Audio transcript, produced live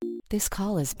This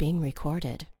call is being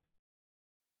recorded.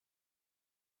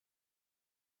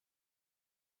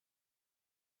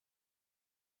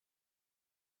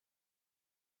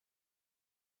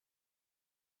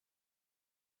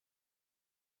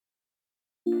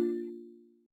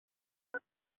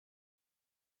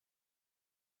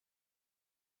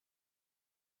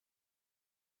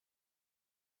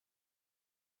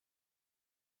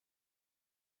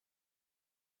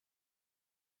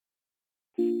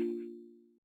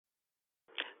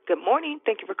 Good morning.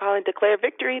 Thank you for calling Declare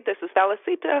Victory. This is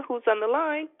Valicita. Who's on the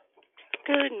line?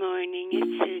 Good morning.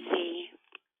 It's Susie.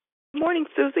 Good morning,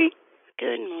 Susie.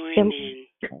 Good morning.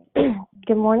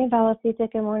 Good morning,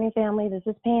 Valicita. Good morning, family. This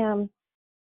is Pam.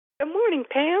 Good morning,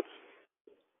 Pam.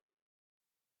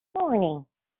 Morning.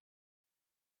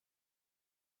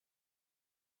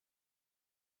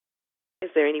 Is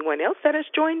there anyone else that has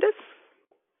joined us?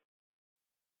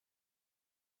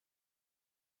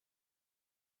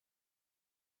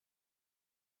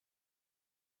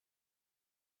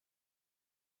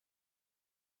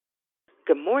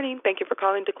 Good morning. Thank you for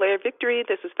calling Declare Victory.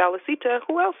 This is Valicita.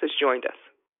 Who else has joined us?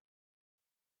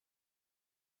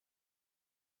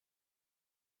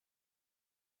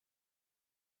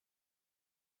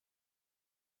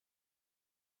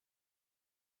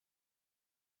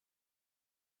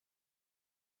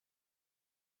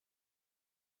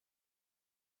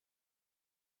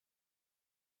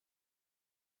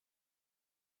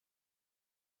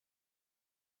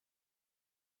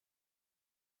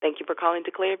 Thank you for calling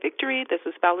Declare Victory. This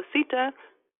is Valicita.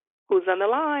 Who's on the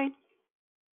line?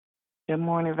 Good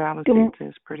morning, Valicita.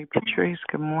 It's Pretty Patrice.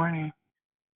 Good morning.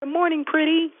 Good morning,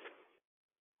 Pretty.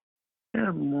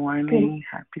 Good morning.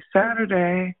 Happy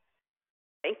Saturday.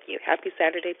 Thank you. Happy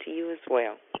Saturday to you as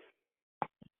well.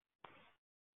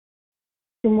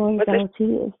 Good morning,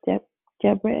 Valicita. It's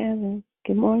Deborah Evans.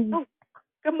 Good morning. Oh,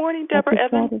 good morning, Deborah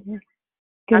Happy Evans. Saturday.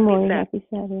 Good morning. Happy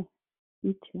Saturday.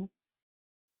 You too.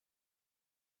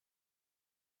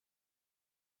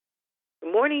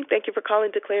 Good morning. Thank you for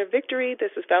calling Declare Victory. This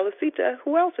is Valicita.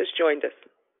 Who else has joined us?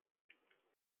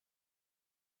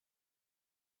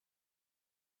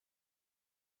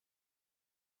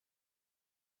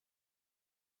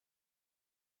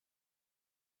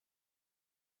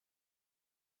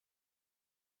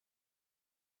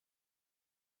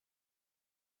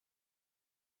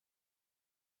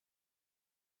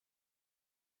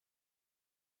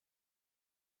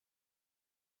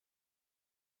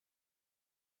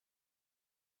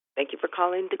 Thank you for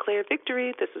calling Declare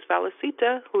Victory. This is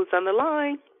Valicita. Who's on the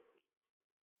line?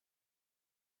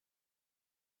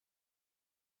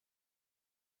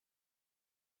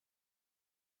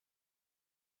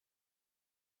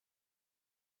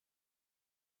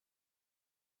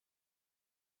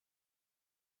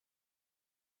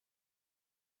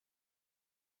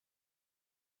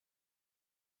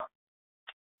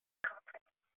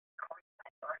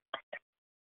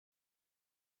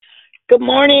 Good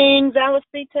morning,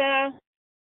 Valicita.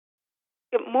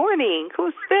 Good morning.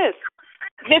 Who's this?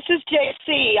 This is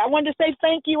JC. I wanted to say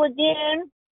thank you again.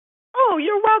 Oh,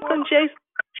 you're welcome, Jason.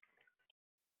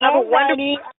 Have a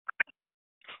wonderful...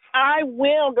 I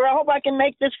will, girl. I hope I can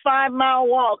make this 5-mile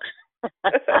walk.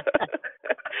 All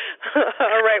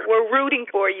right, we're rooting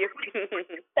for you.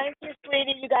 Thank you,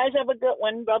 sweetie. You guys have a good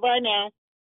one. Bye-bye now.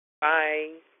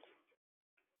 Bye.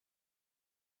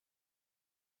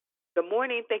 Good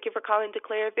morning. Thank you for calling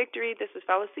Declare Victory. This is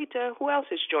Valicita. Who else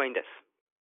has joined us?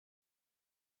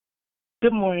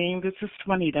 Good morning. This is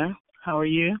Juanita. How are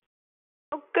you?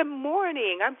 Oh, good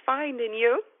morning. I'm fine, and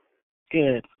you?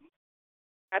 Good.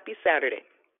 Happy Saturday.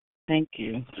 Thank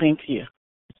you. Same to you.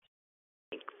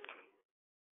 Thanks.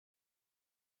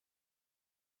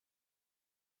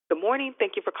 Good morning.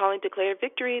 Thank you for calling Declare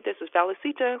Victory. This is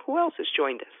Valicita. Who else has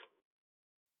joined us?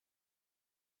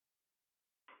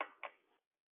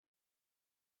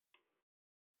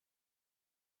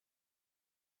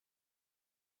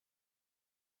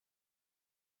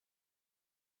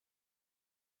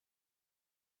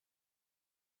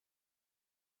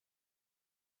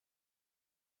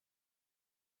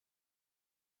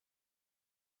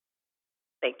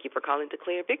 Thank you for calling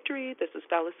Declare Victory. This is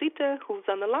Valicita. Who's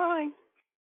on the line?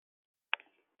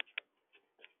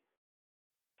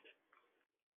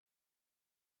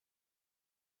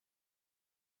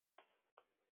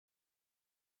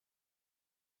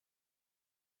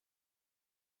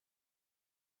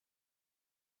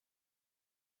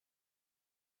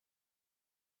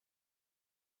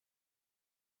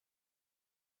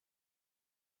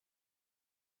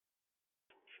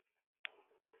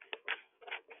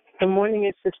 Good morning,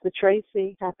 it's Sister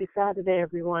Tracy. Happy Saturday,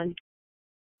 everyone.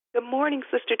 Good morning,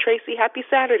 Sister Tracy. Happy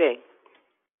Saturday.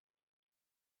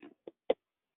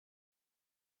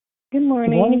 Good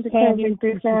morning, morning, Declare Candy.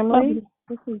 Victory This is family.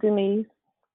 This is Denise.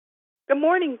 Good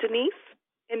morning, Denise.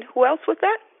 And who else was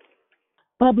that?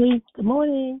 Bubbly. Good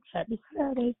morning. Happy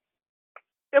Saturday.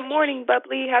 Good morning,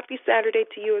 Bubbly. Happy Saturday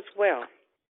to you as well.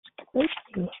 Thank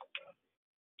you.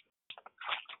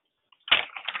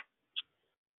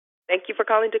 Thank you for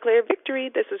calling Declare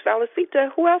Victory. This is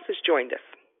Valicita. Who else has joined us?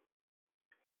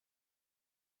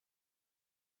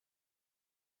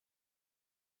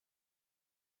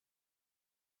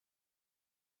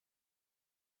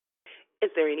 Is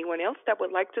there anyone else that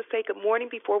would like to say good morning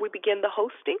before we begin the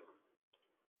hosting?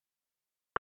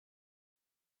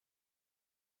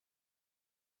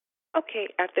 Okay,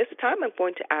 at this time, I'm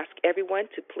going to ask everyone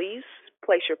to please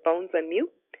place your phones on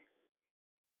mute.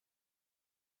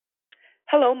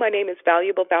 Hello, my name is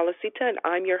Valuable Valicita, and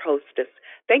I'm your hostess.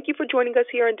 Thank you for joining us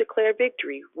here in Declare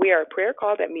Victory. We are a prayer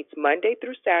call that meets Monday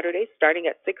through Saturday, starting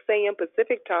at 6 a.m.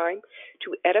 Pacific time,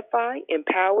 to edify,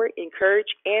 empower,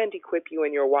 encourage, and equip you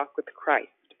in your walk with Christ.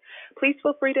 Please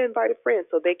feel free to invite a friend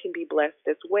so they can be blessed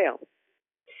as well.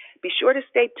 Be sure to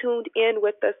stay tuned in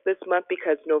with us this month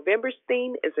because November's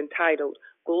theme is entitled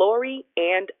Glory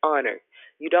and Honor.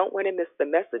 You don't want to miss the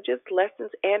messages,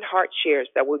 lessons, and heart shares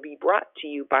that will be brought to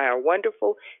you by our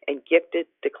wonderful and gifted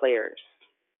declarers.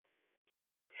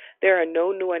 There are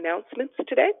no new announcements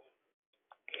today,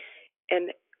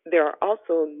 and there are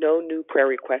also no new prayer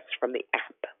requests from the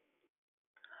app.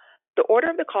 The order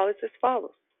of the call is as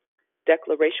follows.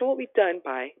 Declaration will be done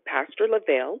by Pastor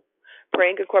Lavelle.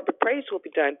 Praying and corporate praise will be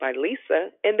done by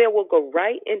Lisa, and then we'll go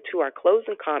right into our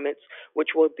closing comments,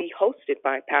 which will be hosted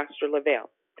by Pastor Lavelle.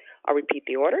 I'll repeat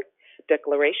the order.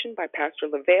 Declaration by Pastor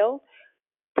Lavelle,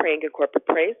 praying and corporate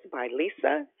praise by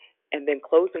Lisa, and then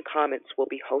closing comments will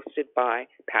be hosted by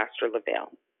Pastor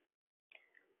Lavelle.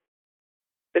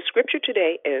 The scripture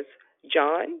today is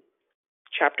John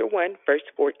chapter 1, verse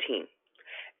 14.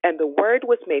 And the Word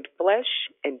was made flesh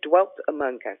and dwelt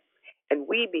among us, and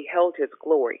we beheld his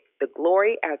glory, the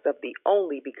glory as of the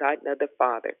only begotten of the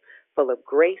Father, full of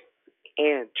grace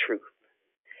and truth.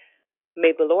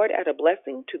 May the Lord add a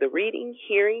blessing to the reading,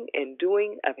 hearing, and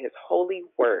doing of his holy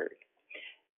word.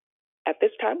 At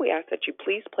this time, we ask that you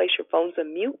please place your phones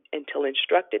on mute until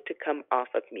instructed to come off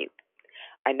of mute.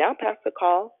 I now pass the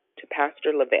call to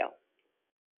Pastor Lavelle.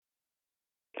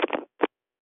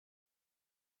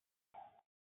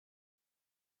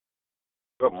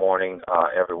 Good morning,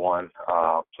 everyone.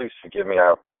 Please forgive me.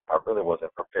 I really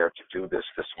wasn't prepared to do this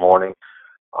morning,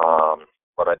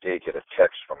 but I did get a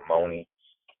text from Moni.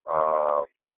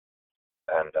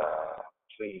 And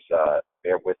please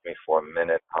bear with me for a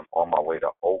minute. I'm on my way to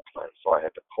Oakland, so I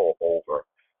had to pull over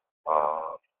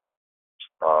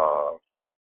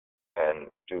and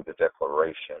do the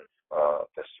declaration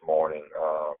this morning.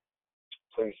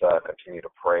 Please continue to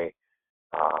pray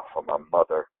for my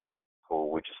mother, who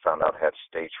we just found out had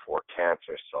stage 4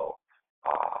 cancer. So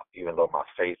even though my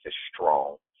faith is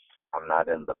strong, I'm not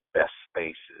in the best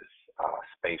space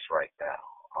right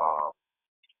now.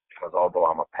 Because although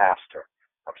I'm a pastor,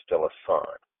 I'm still a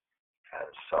son.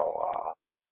 And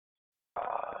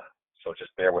so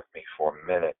just bear with me for a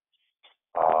minute.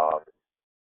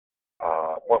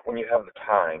 When you have the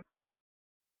time,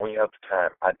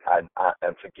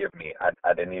 and forgive me,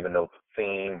 I didn't even know the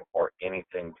theme or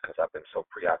anything because I've been so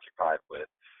preoccupied with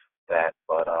that.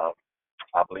 But I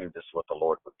believe this is what the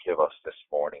Lord would give us this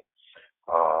morning.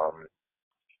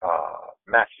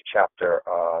 Matthew chapter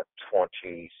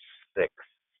 26,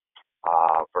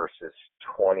 verses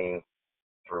 20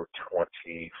 through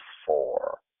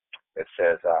 24. It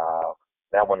says,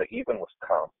 now when the even was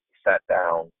come, he sat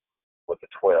down with the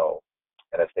 12,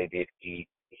 and as they did eat,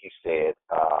 he said,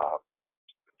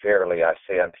 verily I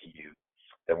say unto you,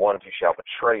 that one of you shall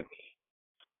betray me.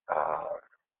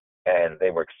 And they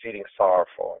were exceeding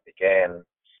sorrowful, and began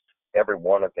every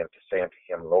one of them to say unto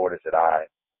him, Lord, is it I?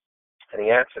 And he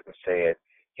answered and said,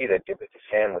 he that dippeth his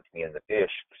hand with me in the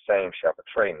dish, the same shall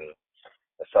betray me.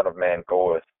 The Son of Man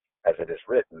goeth as it is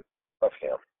written of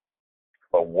him.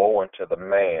 But woe unto the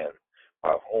man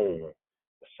by whom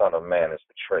the Son of Man is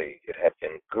betrayed. It had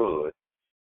been good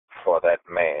for that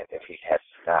man if he had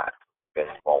not been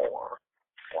born.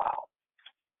 Wow.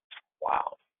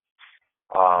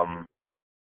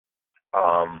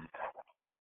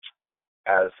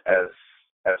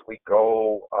 As we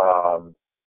go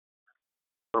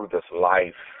through this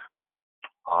life,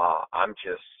 I'm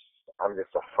just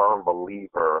a firm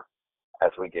believer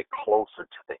as we get closer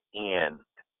to the end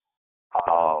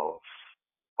of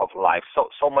life.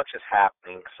 So much is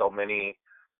happening. So many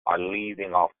are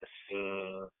leaving off the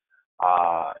scene.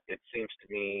 It seems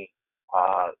to me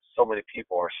so many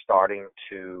people are starting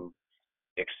to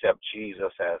accept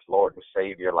Jesus as Lord and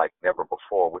Savior like never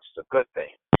before, which is a good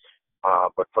thing.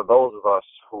 But for those of us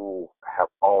who have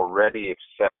already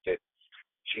accepted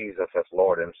Jesus as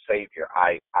Lord and Savior,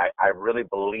 I really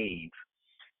believe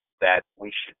that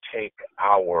we should take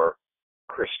our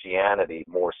Christianity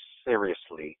more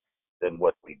seriously than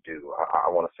what we do. I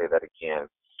want to say that again.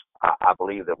 I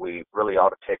believe that we really ought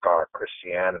to take our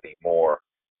Christianity more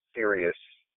serious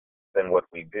than what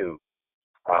we do.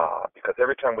 Because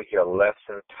every time we hear a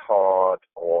lesson taught,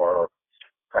 or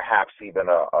perhaps even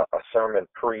a sermon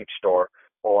preached, or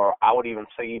I would even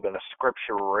say even a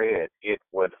scripture read, it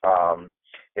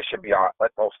should be our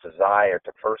utmost desire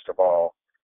to first of all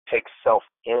take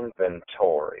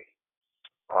self-inventory,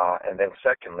 and then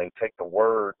secondly take the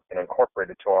word and incorporate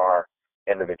it to our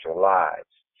individual lives,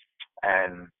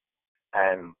 and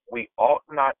we ought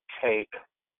not take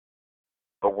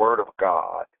the word of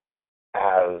God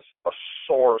as a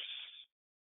source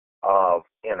of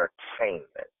entertainment.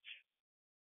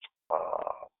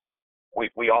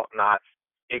 We ought not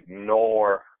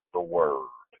ignore the word.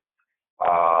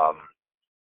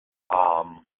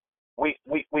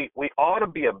 We ought to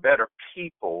be a better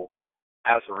people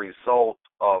as a result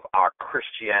of our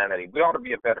Christianity. We ought to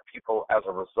be a better people as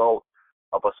a result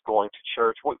of us going to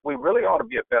church. We really ought to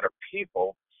be a better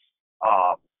people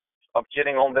of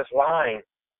getting on this line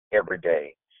every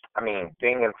day. I mean,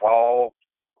 being involved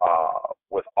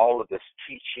with all of this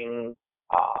teaching,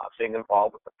 being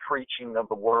involved with the preaching of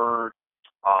the word.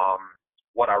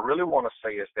 What I really want to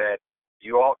say is that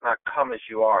you ought not come as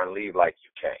you are and leave like you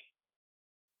came.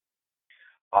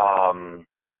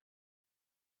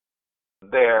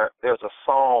 There's a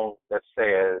song that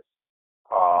says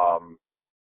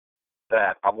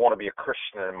that I want to be a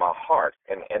Christian in my heart,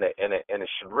 and it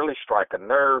should really strike a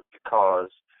nerve, because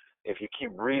if you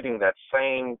keep reading that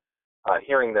same,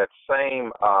 hearing that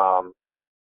same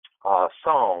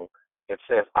song, it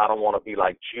says, I don't want to be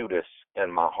like Judas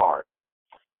in my heart.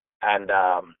 And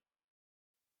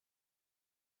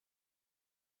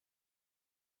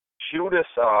Judas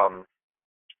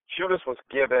was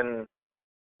given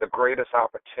the greatest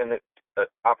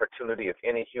opportunity of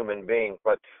any human being,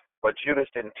 but Judas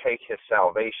didn't take his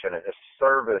salvation and his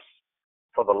service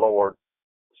for the Lord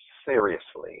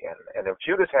seriously. And if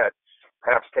Judas had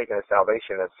perhaps taken his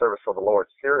salvation and service for the Lord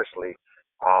seriously,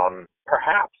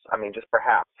 perhaps, just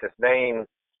perhaps, his name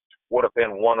would have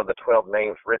been one of the 12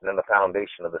 names written in the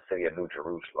foundation of the city of New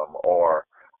Jerusalem, or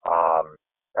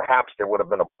perhaps there would have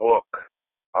been a book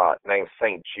named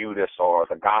St. Judas, or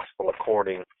the Gospel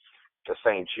according to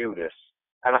St. Judas.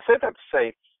 And I said that to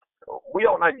say, we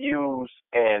ought not use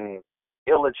an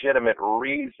illegitimate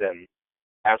reason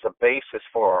as a basis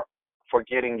for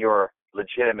getting your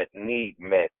legitimate need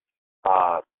met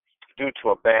due to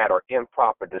a bad or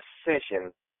improper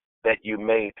decision that you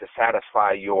made to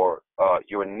satisfy your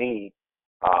need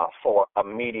for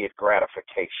immediate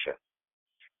gratification.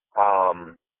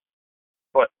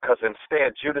 But because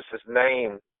instead Judas's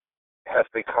name has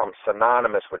become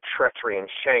synonymous with treachery and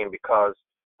shame, because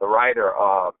the writer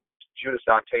Judas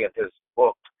Dante, in his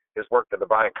work, The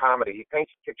Divine Comedy, he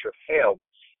paints a picture of hell,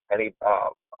 and he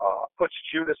puts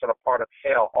Judas in a part of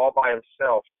hell all by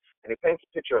himself, and he paints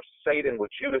a picture of Satan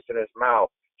with Judas in his mouth,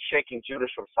 shaking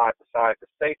Judas from side to side to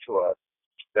say to us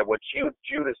that what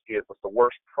Judas did was the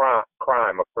worst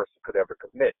crime a person could ever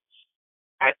commit.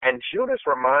 And Judas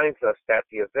reminds us that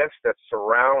the events that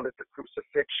surrounded the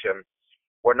crucifixion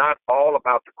were not all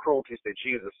about the cruelties that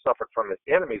Jesus suffered from his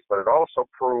enemies, but it also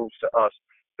proves to us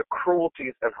the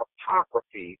cruelties and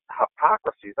hypocrisies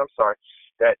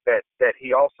that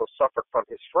he also suffered from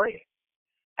his friends.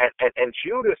 And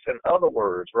Judas, in other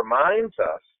words, reminds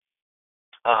us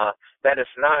that it's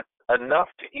not enough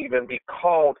to even be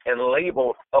called and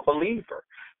labeled a believer.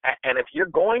 And if you're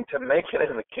going to make it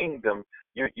in the kingdom,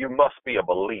 you must be a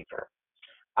believer.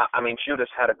 Judas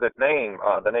had a good name.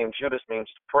 The name Judas means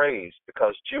to praise,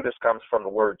 because Judas comes from the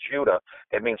word Judah.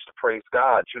 It means to praise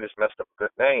God. Judas messed up a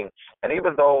good name. And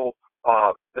even though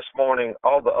this morning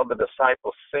all the other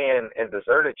disciples sinned and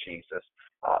deserted Jesus,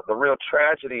 the real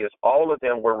tragedy is all of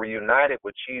them were reunited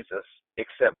with Jesus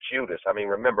except Judas.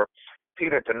 Remember,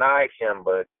 Peter denied him,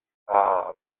 but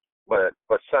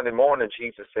Sunday morning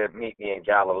Jesus said, meet me in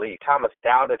Galilee. Thomas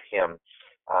doubted him,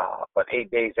 but 8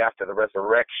 days after the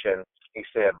resurrection, he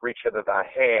said, reach hither thy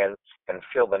hand and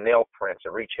feel the nail prints,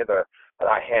 and reach hither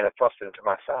thy hand and thrust it into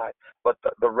my side. But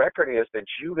the record is that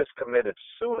Judas committed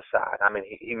suicide.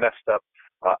 He messed up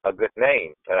a good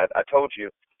name. And I told you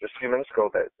just a few minutes ago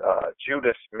that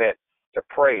Judas meant to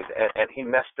praise, and he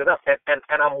messed it up. And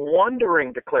I'm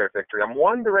wondering, declare victory, I'm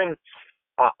wondering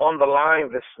on the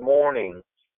line this morning,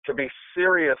 to be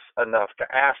serious enough to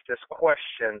ask this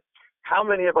question: how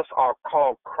many of us are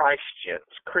called Christians?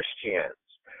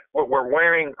 We're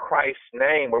wearing Christ's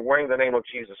name. We're wearing the name of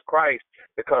Jesus Christ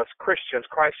because Christians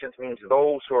means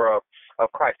those who are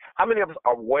of Christ. How many of us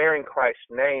are wearing Christ's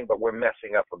name, but we're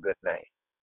messing up a good name?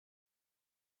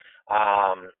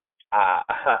 I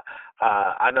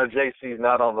know JC's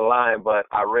not on the line, but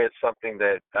I read something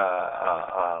that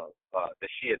that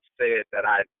she had said that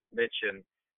I mentioned,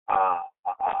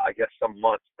 I guess some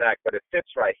months back, but it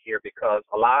fits right here because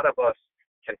a lot of us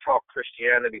can talk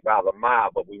Christianity by the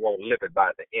mile, but we won't live it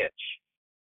by the inch.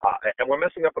 And we're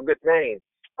messing up a good name.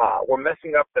 We're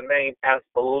messing up the name as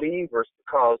believers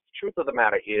because the truth of the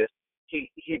matter is he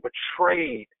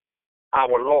betrayed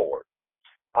our Lord.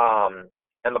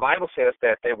 And the Bible says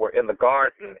that they were in the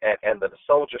garden and the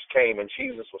soldiers came and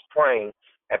Jesus was praying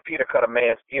and Peter cut a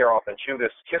man's ear off and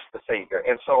Judas kissed the Savior.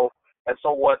 And so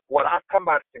what I've come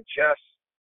by to suggest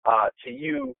to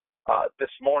you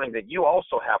this morning that you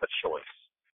also have a choice,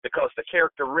 because the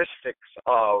characteristics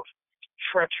of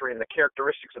treachery and the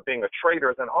characteristics of being a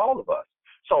traitor is in all of us.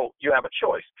 So you have a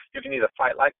choice. You can either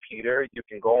fight like Peter, you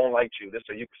can go on like Judas,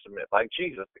 or you can submit like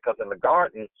Jesus. Because in the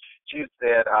garden, Jesus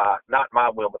said, not my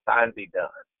will, but thine be done.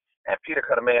 And Peter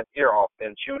cut a man's ear off,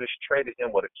 and Judas traded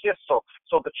him with a kiss. So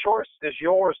the choice is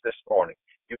yours this morning.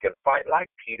 You can fight like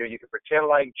Peter, you can pretend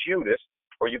like Judas,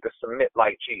 or you can submit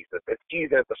like Jesus. It's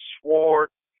either the sword,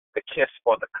 the kiss,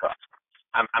 or the cut.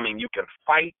 I mean, you can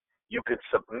fight, you can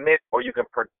submit, or you can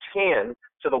pretend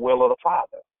to the will of the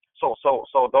Father. So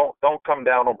don't come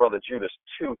down on Brother Judas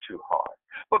too hard.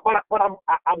 But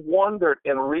I wondered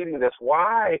in reading this,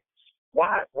 why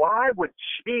would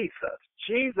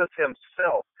Jesus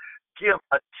himself give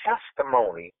a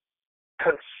testimony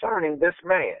concerning this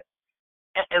man?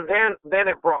 And then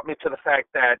it brought me to the fact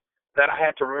that I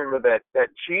had to remember that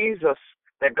Jesus,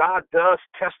 that God does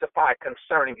testify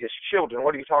concerning his children.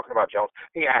 What are you talking about, Jones?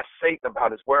 He asked Satan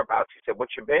about his whereabouts. He said, what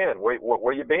you been?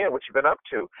 Where you been? What you been up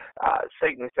to?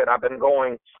 Satan said, I've been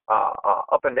going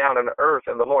up and down in the earth.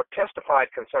 And the Lord testified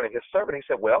concerning his servant. He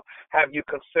said, well, have you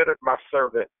considered my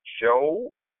servant Job,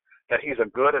 that he's a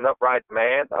good and upright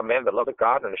man, a man that loveth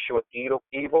God and escheweth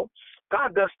evil?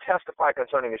 God does testify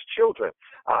concerning his children.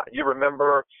 You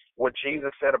remember what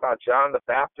Jesus said about John the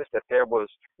Baptist, that there was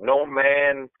no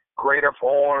man greater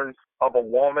born of a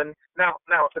woman. Now,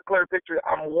 to declare victory,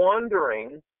 I'm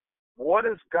wondering, what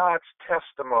is God's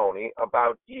testimony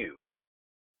about you?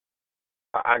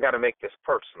 I got to make this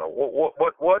personal.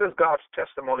 What is God's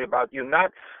testimony about you?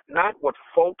 Not what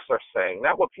folks are saying,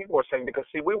 not what people are saying, because,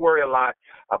 see, we worry a lot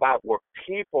about what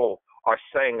people are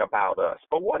saying about us.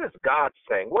 But what is God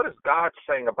saying? What is God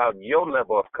saying about your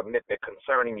level of commitment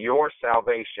concerning your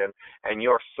salvation and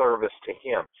your service to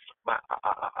him?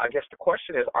 I guess the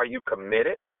question is, are you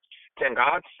committed? Can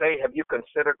God say, have you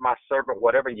considered my servant,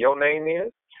 whatever your name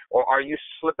is? Or are you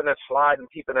slipping and sliding,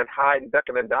 peeping and hiding,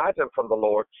 ducking and dodging from the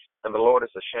Lord, and the Lord is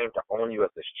ashamed to own you as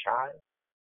his child?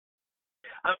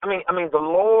 I mean, the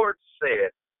Lord said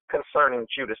concerning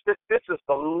Judas, this is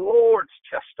the Lord's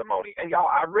testimony. And y'all,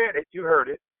 I read it, you heard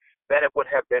it, that it would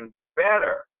have been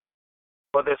better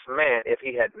for this man if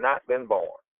he had not been born.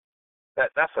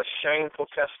 That's a shameful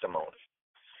testimony.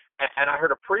 And I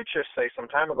heard a preacher say some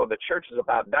time ago, the church is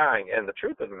about dying. And the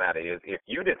truth of the matter is, if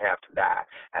you didn't have to die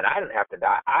and I didn't have to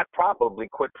die, I'd probably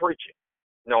quit preaching.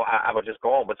 No, I would just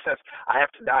go on. But since I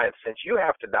have to die and since you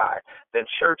have to die, then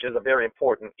church is a very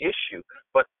important issue.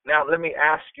 But now let me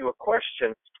ask you a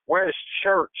question. Where is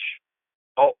church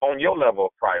on your level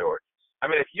of priorities? I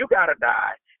mean, if you got to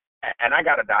die and I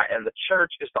got to die, and the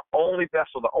church is the only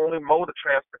vessel, the only mode of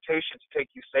transportation to take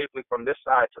you safely from this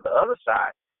side to the other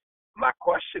side, my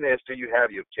question is, do you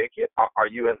have your ticket? Are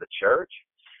you in the church?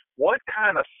 What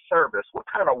kind of service, what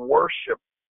kind of worship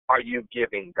are you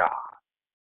giving God?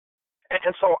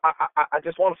 And so I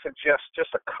just want to suggest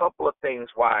just a couple of things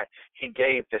why he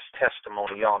gave this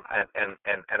testimony on,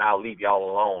 and I'll leave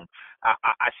y'all alone.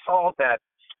 I saw that,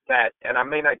 and I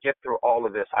may not get through all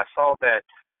of this, I saw that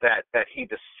he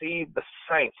deceived the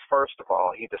saints. First of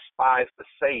all, he despised the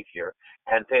Savior,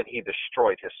 and then he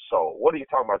destroyed his soul. What are you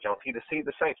talking about, Jones? He deceived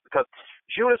the saints because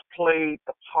Judas played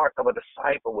the part of a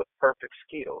disciple with perfect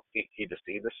skill. He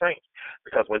deceived the saints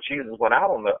because when Jesus went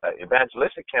out on the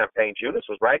evangelistic campaign, Judas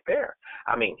was right there.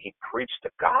 I mean, he preached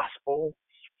the gospel.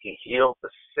 He healed the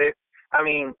sick. I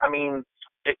mean,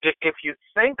 if you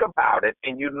think about it,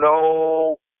 and you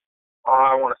know,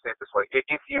 I want to say it this way: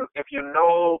 if you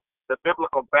know the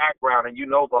biblical background and you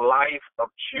know the life of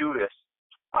Judas,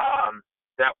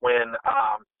 that when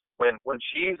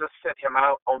Jesus sent him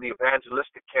out on the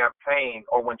evangelistic campaign,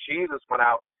 or when Jesus went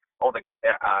out on the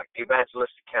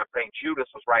evangelistic campaign, Judas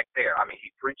was right there. I mean,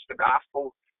 he preached the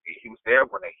gospel. He was there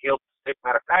when they healed the sick.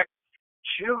 Matter of fact,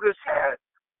 Judas had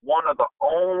one of the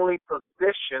only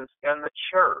positions in the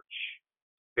church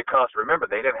because, remember,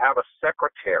 they didn't have a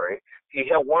secretary. He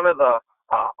held one of the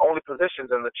only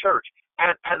positions in the church.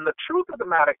 And the truth of the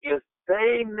matter is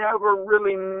they never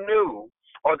really knew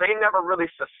or they never really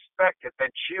suspected that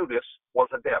Judas was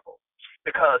a devil.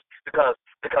 Because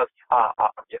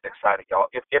I'm getting excited, y'all.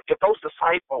 If those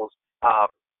disciples,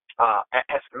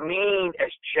 as mean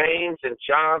as James and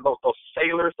John, those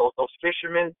sailors, those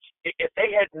fishermen, if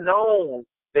they had known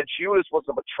that Judas was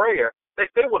a betrayer,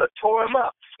 they would have tore him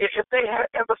up. If they had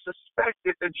ever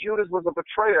suspected that Judas was a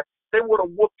betrayer, they would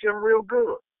have whooped him real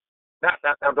good. Now,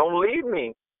 don't leave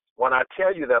me when I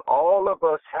tell you that all of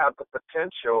us have the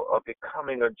potential of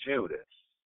becoming a Judas.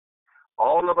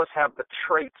 All of us have the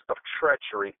traits of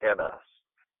treachery in us.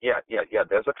 Yeah,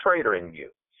 there's a traitor in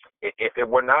you. If it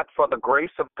were not for the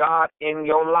grace of God in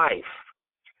your life,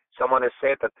 someone has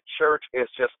said that the church is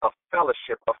just a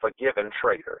fellowship of forgiven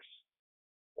traitors.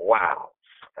 Wow.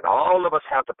 And all of us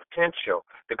have the potential,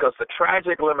 because the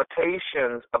tragic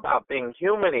limitations about being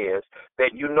human is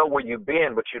that you know where you've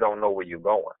been, but you don't know where you're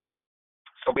going.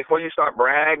 So before you start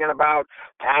bragging about,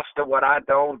 Pastor, what I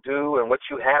don't do and what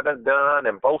you haven't done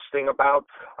and boasting about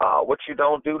what you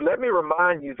don't do, let me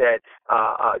remind you that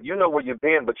you know where you've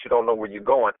been, but you don't know where you're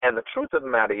going. And the truth of the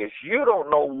matter is you don't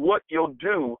know what you'll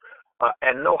do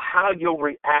and know how you'll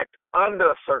react under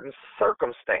a certain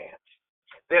circumstance.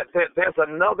 There's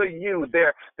another you.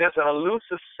 There's an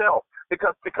elusive self.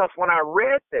 Because when I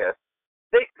read this,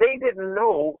 they didn't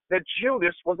know that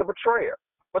Judas was a betrayer.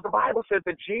 But the Bible said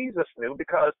that Jesus knew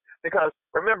because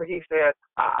remember, he said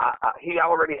he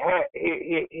already had,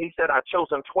 he said, I've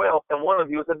chosen 12 and one of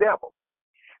you is a devil.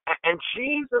 And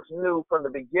Jesus knew from the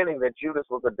beginning that Judas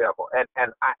was a devil.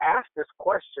 And I asked this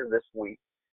question this week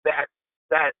that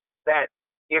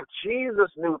if Jesus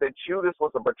knew that Judas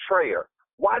was a betrayer,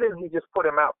 why didn't he just put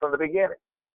him out from the beginning?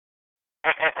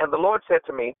 And the Lord said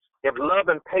to me, if love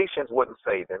and patience wouldn't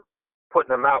save him,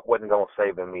 putting him out wasn't going to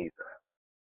save him either.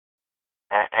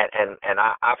 And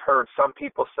I've heard some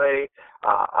people say,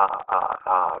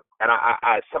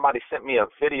 somebody sent me a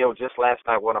video just last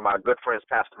night. One of my good friends,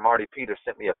 Pastor Marty Peters,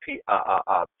 sent me a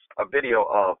video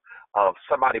of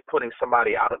somebody putting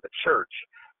somebody out of the church,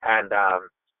 and I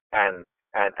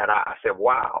said,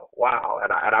 wow,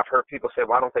 and I've heard people say,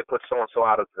 why don't they put so and so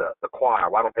out of the choir?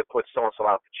 Why don't they put so and so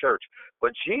out of the church?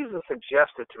 But Jesus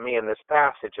suggested to me in this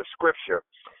passage of Scripture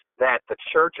that the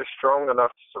church is strong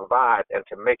enough to survive and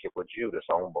to make it with Judas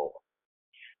on board.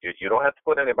 You don't have to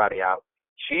put anybody out.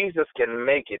 Jesus can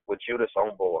make it with Judas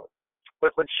on board.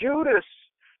 But Judas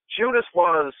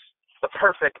was the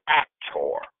perfect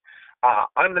actor.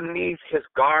 Underneath his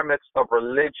garments of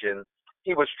religion,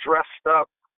 he was dressed up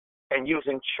and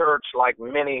using church like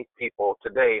many people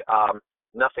today,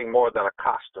 nothing more than a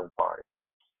costume party.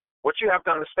 What you have to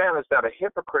understand is that a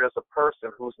hypocrite is a person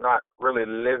who's not really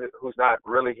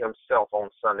himself on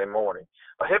Sunday morning.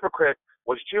 A hypocrite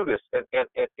was Judas, and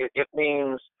it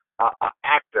means an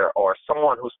actor or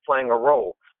someone who's playing a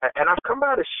role. And I've come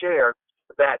by to share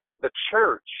that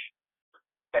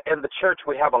in the church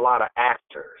we have a lot of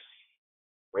actors.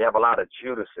 We have a lot of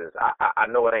Judases. I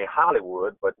know it ain't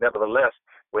Hollywood, but nevertheless,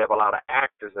 we have a lot of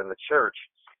actors in the church,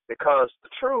 because the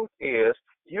truth is,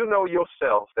 you know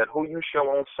yourself that who you show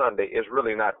on Sunday is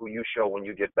really not who you show when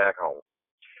you get back home.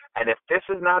 And if this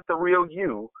is not the real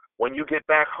you when you get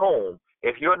back home,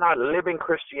 if you're not living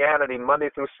Christianity Monday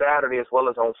through Saturday as well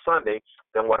as on Sunday,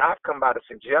 then what I've come by to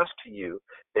suggest to you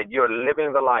that you're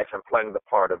living the life and playing the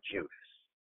part of Judas.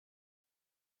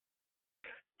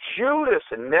 Judas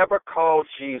never called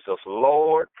Jesus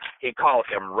Lord. He called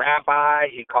him Rabbi.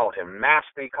 He called him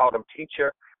Master. He called him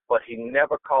Teacher. But he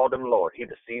never called him Lord. He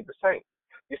deceived the saints.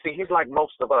 You see, he's like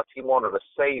most of us. He wanted a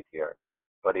Savior,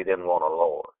 but he didn't want a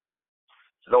Lord.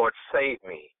 Lord, save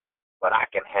me, but I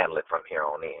can handle it from here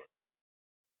on in.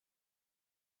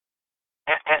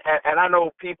 And I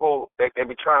know people, they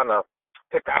be trying to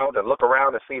pick out and look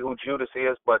around and see who Judas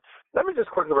is, but let me just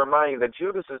quickly remind you that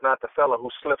Judas is not the fellow who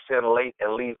slips in late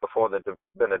and leaves before the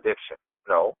benediction.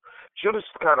 No. Judas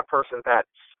is the kind of person that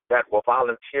will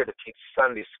volunteer to teach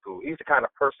Sunday school. He's the kind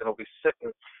of person who'll be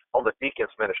sitting on the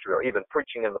deacon's ministry or even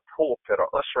preaching in the pulpit or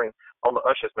ushering on the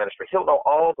usher's ministry. He'll know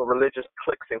all the religious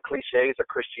cliques and cliches of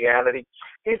Christianity.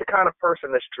 He's the kind of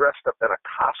person that's dressed up in a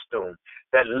costume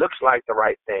that looks like the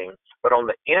right thing, but on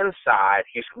the inside,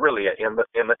 he's really an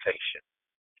imitation.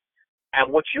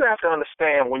 And what you have to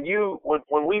understand, when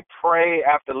we pray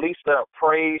after Lisa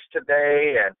prays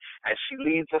today and she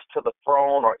leads us to the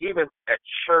throne, or even at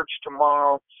church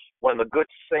tomorrow, when the good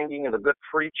singing and the good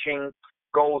preaching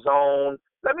goes on.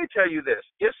 Let me tell you this.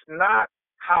 It's not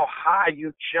how high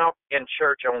you jump in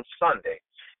church on Sunday,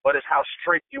 but it's how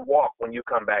straight you walk when you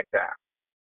come back down.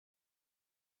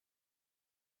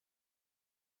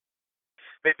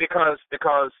 Because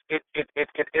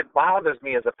it bothers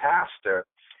me as a pastor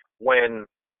when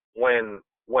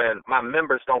my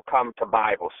members don't come to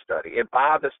Bible study. It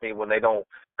bothers me when they don't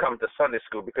come to Sunday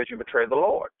school because you betray the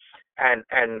Lord. And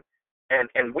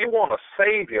we want a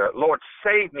Savior. Lord,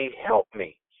 save me, help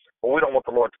me. But we don't want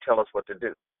the Lord to tell us what to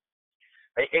do.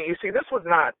 And you see, this was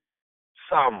not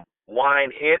some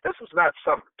wine head. This was not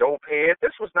some dope head.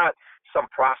 This was not some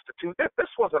prostitute. This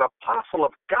was an apostle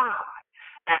of God.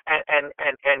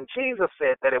 And Jesus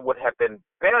said that it would have been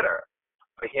better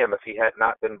for him if he had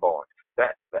not been born.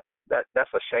 That's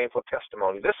a shameful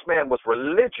testimony. This man was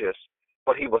religious,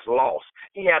 but he was lost.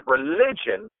 He had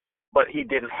religion, but he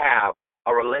didn't have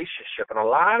a relationship. And a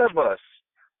lot of us,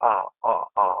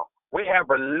 we have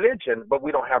religion, but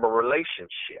we don't have a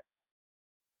relationship.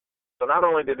 So not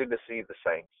only did he deceive the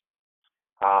saints,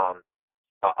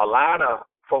 a lot of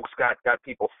folks got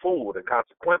people fooled, and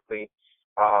consequently,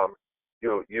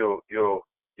 you'll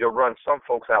run some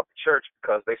folks out the church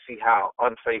because they see how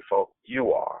unfaithful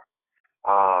you are.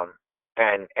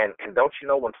 And don't you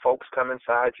know when folks come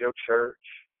inside your church,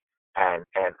 and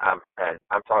I'm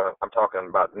talking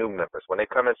about new members, when they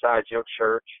come inside your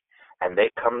church and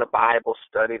they come to Bible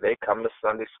study, they come to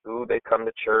Sunday school, they come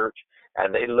to church,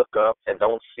 and they look up and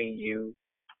don't see you,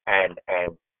 and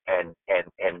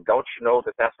don't you know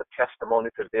that that's a testimony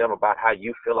to them about how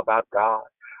you feel about God?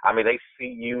 I mean, they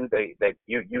see you,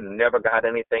 you never got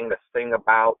anything to sing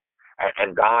about,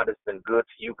 and God has been good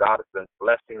to you. God has been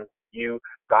blessing you.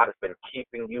 God has been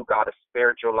keeping you. God has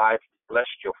spared your life,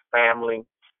 blessed your family.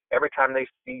 Every time they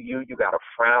see you, you got a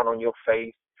frown on your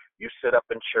face. You sit up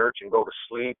in church and go to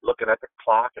sleep looking at the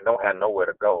clock and don't have nowhere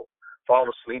to go. Fall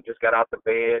asleep, just got out the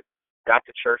bed, got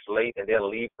to church late, and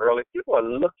then leave early. People are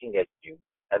looking at you,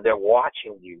 and they're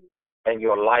watching you and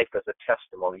your life as a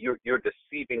testimony. You're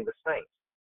deceiving the saints.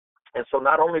 And so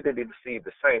not only did he deceive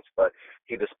the saints, but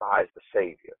he despised the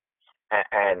Savior.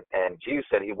 And Jesus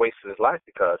said he wasted his life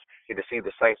because he deceived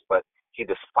the saints, but he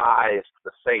despised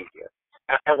the Savior.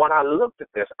 And when I looked at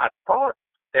this, I thought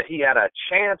that he had a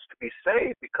chance to be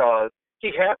saved because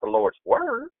he had the Lord's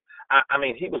word. I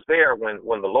mean, he was there when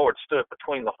the Lord stood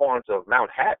between the horns of Mount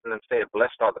Hattin and said,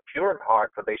 "Blessed are the pure in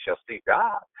heart, for they shall see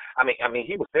God." I mean,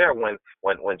 he was there when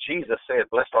Jesus said,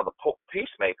 "Blessed are the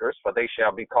peacemakers, for they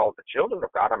shall be called the children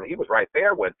of God." I mean, he was right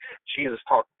there when Jesus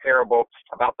taught the parable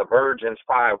about the virgins,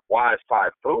 5 wise,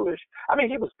 5 foolish. I mean,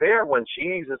 he was there when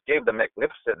Jesus gave the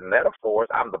magnificent metaphors.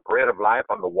 I'm the bread of life.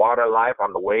 I'm the water of life.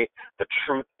 I'm the way, the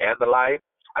truth, and the life.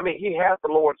 I mean, he had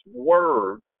the Lord's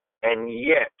word, and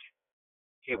yet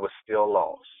he was still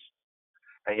lost.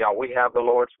 And y'all, we have the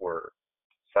Lord's word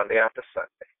Sunday after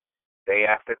Sunday, day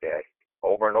after day,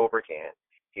 over and over again.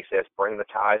 He says, bring the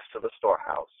tithes to the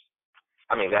storehouse.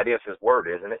 I mean, that is his word,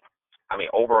 isn't it? I mean,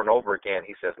 over and over again,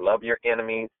 he says, love your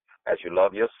enemies as you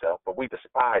love yourself. But we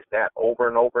despise that over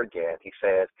and over again. He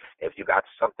says, if you got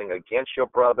something against your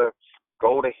brother,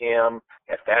 go to him.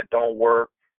 If that don't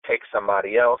work, take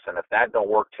somebody else. And if that don't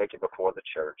work, take it before the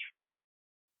church.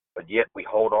 But yet we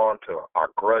hold on to our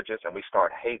grudges and we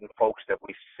start hating folks that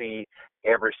we see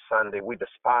every Sunday. We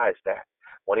despise that.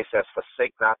 When he says,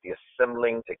 forsake not the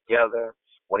assembling together,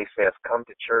 when he says, come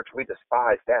to church, we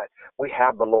despise that. We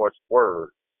have the Lord's word,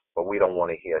 but we don't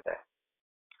want to hear that.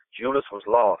 Judas was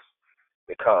lost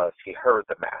because he heard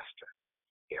the master.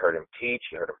 He heard him teach,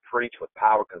 he heard him preach with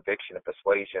power, conviction, and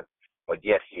persuasion, but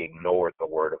yet he ignored the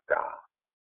word of God.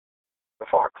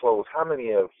 Before I close, how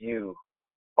many of you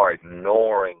are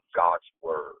ignoring God's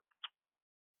word?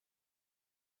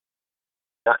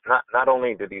 Not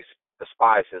only did he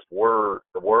despise his word,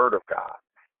 the word of God,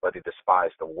 but he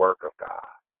despised the work of God.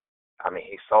 I mean,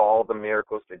 he saw all the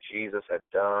miracles that Jesus had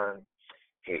done.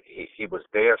 He was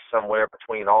there somewhere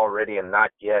between already and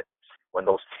not yet when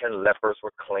those 10 lepers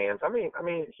were cleansed. I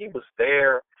mean, he was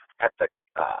there at the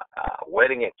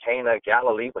wedding at Cana of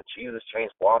Galilee when Jesus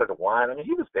changed water to wine. I mean,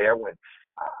 he was there when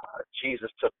Jesus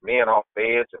took men off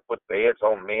beds and put beds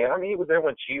on men. I mean, he was there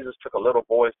when Jesus took a little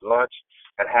boy's lunch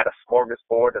and had a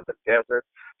smorgasbord in the desert.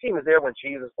 He was there when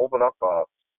Jesus opened up a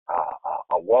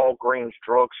Walgreens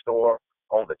drugstore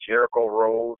on the Jericho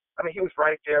Road. I mean, he was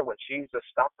right there when Jesus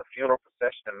stopped the funeral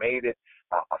procession and made it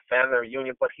a family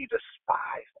reunion, but he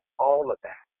despised all of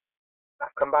that.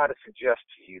 I've come by to suggest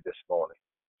to you this morning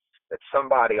that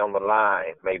somebody on the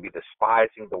line may be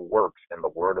despising the works and the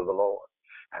word of the Lord.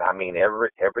 And I mean,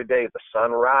 every day the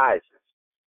sun rises,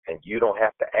 and you don't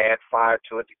have to add fire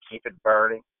to it to keep it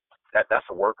burning. That's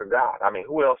a work of God. I mean,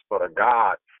 who else but a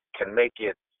God can make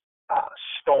it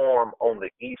storm on the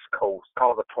East Coast,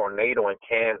 cause a tornado in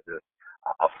Kansas,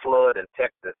 a flood in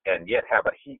Texas, and yet have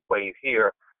a heat wave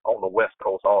here on the West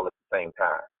Coast all at the same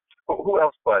time? Who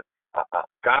else but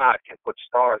God can put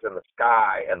stars in the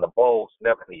sky and the bulbs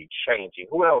never need changing?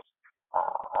 Who else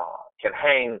can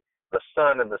hang the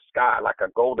sun in the sky like a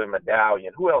golden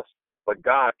medallion? Who else but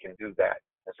God can do that?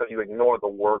 And so you ignore the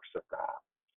works of God.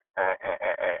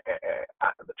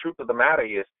 The truth of the matter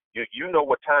is, you know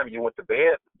what time you went to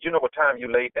bed, you know what time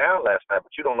you laid down last night,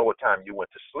 but you don't know what time you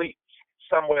went to sleep.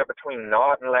 Somewhere between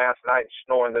nodding last night and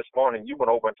snoring this morning, you went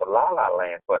over into la-la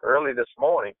land. But early this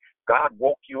morning, God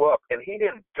woke you up, and he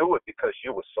didn't do it because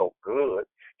you were so good.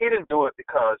 He didn't do it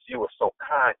because you were so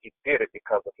kind. He did it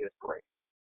because of his grace.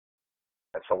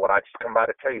 And so what I just come by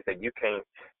to tell you is that you can't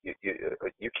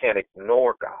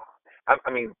ignore God.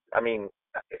 I mean, I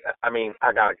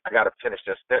gotta finish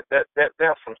this. There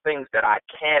are some things that I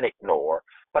can ignore,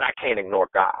 but I can't ignore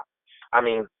God.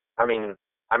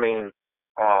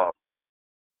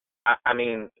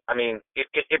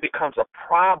 It becomes a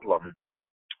problem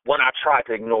when I try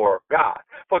to ignore God.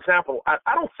 For example,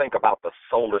 I don't think about the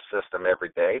solar system every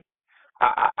day.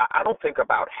 I don't think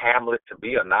about Hamlet to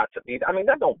be or not to be. I mean,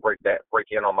 that don't break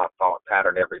in on my thought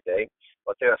pattern every day.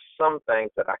 But there are some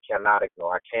things that I cannot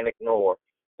ignore. I can't ignore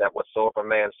that whatsoever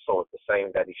man soweth, the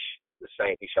same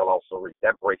he shall also reap.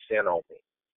 That breaks in on me.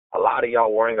 A lot of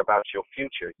y'all worrying about your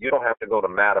future. You don't have to go to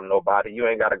Madam Nobody. You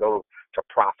ain't got to go to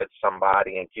Prophet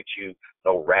somebody and get you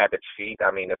no rabbit feet. I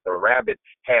mean, if the rabbit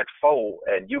had 4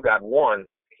 and you got 1,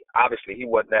 obviously he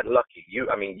wasn't that lucky. You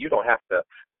don't have to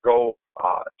go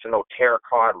to no tarot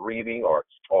card reading or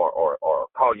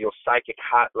call your psychic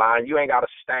hotline. You ain't got to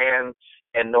stand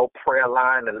in no prayer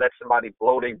line and let somebody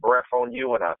blow their breath on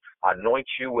you and anoint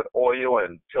you with oil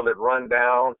until it run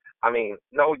down. I mean,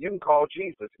 no, you can call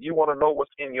Jesus. If you want to know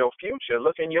what's in your future,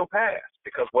 look in your past,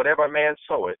 because whatever man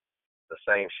soweth, the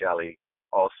same shall he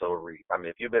also reap. I mean,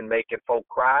 if you've been making folk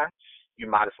cry, you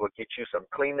might as well get you some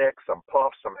Kleenex, some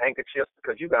puffs, some handkerchiefs,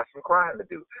 because you got some crying to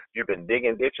do. You've been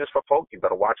digging ditches for folk. You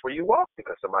better watch where you walk,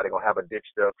 because somebody going to have a ditch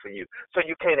dug for you. So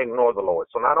you can't ignore the Lord.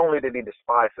 So not only did he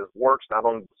despise his works, not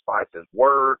only despise his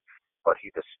word, but he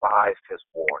despised his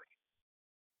warning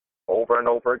over and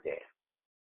over again.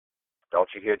 Don't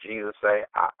you hear Jesus say,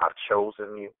 I've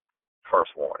chosen you?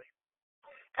 First warning.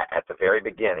 At the very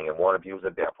beginning, and one of you is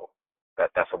a devil.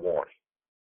 That's a warning.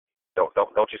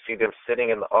 Don't you see them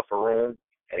sitting in the upper room?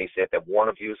 And he said that one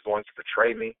of you is going to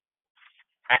betray me.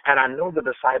 And I know the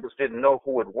disciples didn't know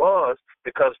who it was,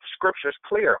 because the scripture's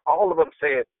clear. All of them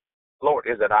said, Lord,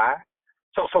 is it I?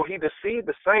 So he deceived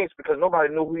the saints because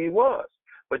nobody knew who he was.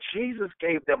 But Jesus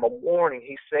gave them a warning.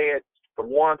 He said, the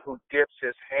one who dips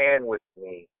his hand with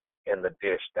me in the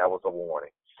dish, that was a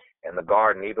warning. In the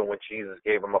garden, even when Jesus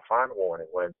gave him a final warning,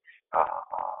 when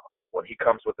he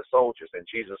comes with the soldiers and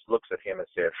Jesus looks at him and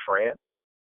said, friend,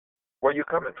 where are you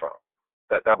coming from?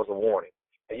 That was a warning.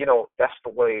 And that's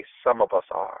the way some of us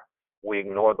are. We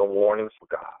ignore the warnings of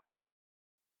God.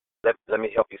 Let me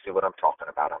help you see what I'm talking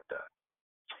about. I'm done.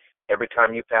 Every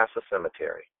time you pass a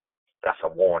cemetery, that's a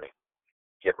warning.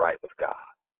 Get right with God.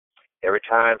 Every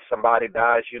time somebody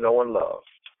dies you know and love,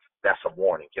 that's a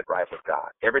warning. Get right with God.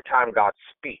 Every time God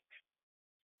speaks,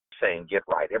 saying get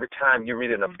right. Every time you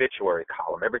read an obituary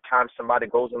column, every time somebody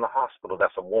goes in the hospital,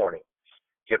 that's a warning.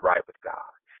 Get right with God.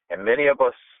 And many of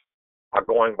us are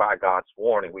going by God's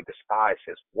warning. We despise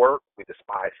his work, we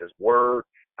despise his word,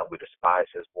 and we despise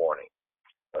his warning.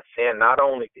 But then not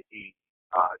only did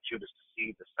Judas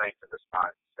deceive the saints and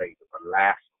despise the Savior, but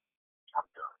last, I'm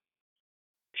done,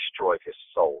 destroyed his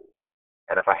soul.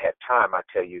 And if I had time, I'd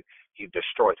tell you, he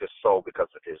destroyed his soul because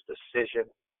of his decision,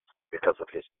 because of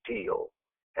his deal,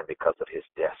 and because of his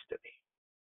destiny.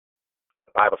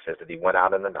 The Bible says that he went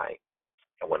out in the night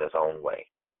and went his own way.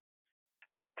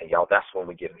 And y'all, that's when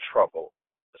we get in trouble.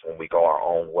 It's when we go our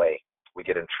own way. We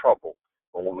get in trouble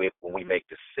when we make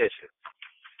decisions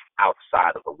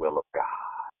outside of the will of God.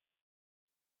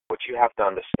 What you have to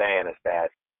understand is that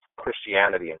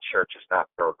Christianity and church is not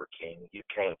Burger King. You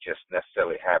can't just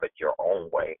necessarily have it your own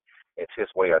way. It's his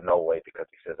way or no way, because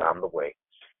he says, I'm the way,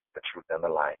 the truth, and the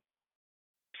life.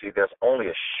 See, there's only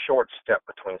a short step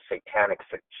between satanic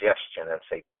suggestion and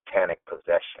satanic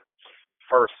possession.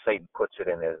 First, Satan puts it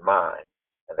in his mind,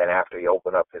 and then after he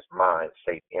opened up his mind,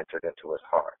 Satan entered into his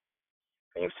heart.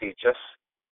 And you see,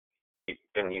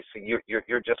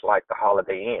 you're just like the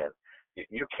Holiday Inn.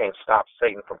 You can't stop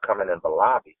Satan from coming in the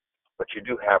lobby, but you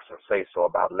do have some say-so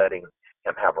about letting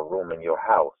him have a room in your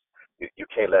house. You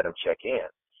can't let him check in.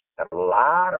 And a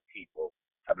lot of people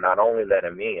have not only let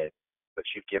him in, but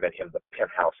you've given him the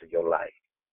penthouse of your life.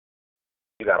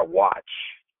 You got to watch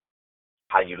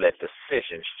how you let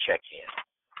decisions check in.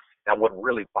 Now, what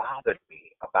really bothered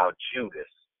me about Judas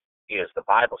is the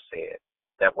Bible said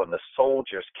that when the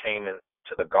soldiers came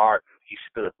into the garden, he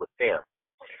stood with them.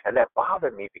 And that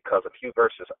bothered me because a few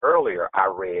verses earlier I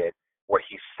read where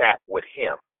he sat with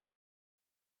him.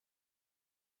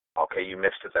 Okay, you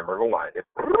missed it. Let me rewind it.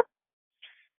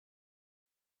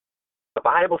 The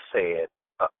Bible said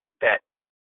that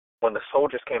when the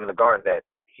soldiers came in the garden that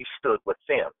he stood with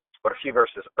them. But a few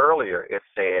verses earlier it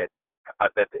said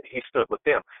that he stood with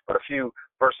them. But a few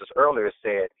verses earlier it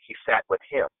said he sat with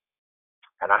him.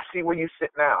 And I see where you sit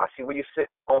now. I see where you sit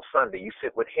on Sunday. You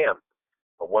sit with him.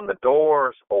 But when the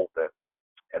doors open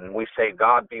and we say,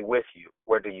 God be with you,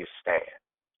 where do you stand?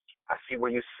 I see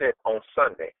where you sit on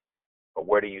Sunday, but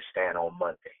where do you stand on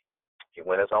Monday? He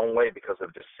went his own way because of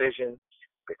decision,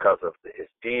 because of his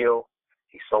deal.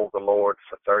 He sold the Lord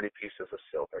for 30 pieces of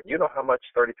silver. You know how much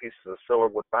 30 pieces of silver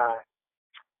would buy?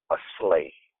 A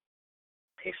slave.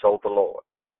 He sold the Lord.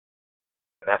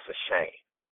 And that's a shame.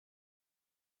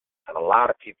 And a lot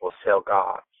of people sell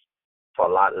God for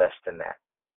a lot less than that.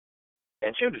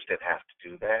 And Judas didn't have to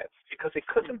do that because he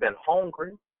couldn't have been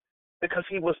hungry because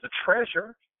he was the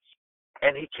treasurer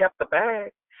and he kept the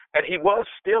bag. And he was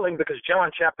stealing because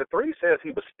John chapter 3 says he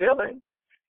was stealing.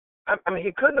 I mean,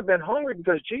 he couldn't have been hungry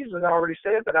because Jesus already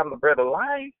said that I'm the bread of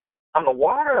life. I'm the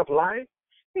water of life.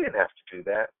 He didn't have to do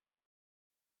that.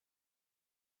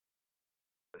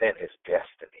 Then his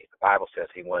destiny. The Bible says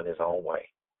he went his own way,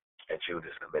 and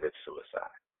Judas committed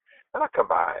suicide. And I come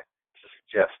by to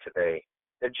suggest today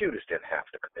that Judas didn't have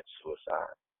to commit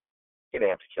suicide. He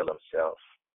didn't have to kill himself.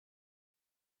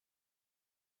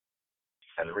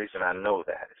 And the reason I know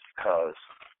that is because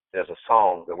there's a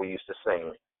song that we used to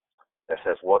sing that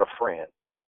says, what a friend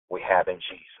we have in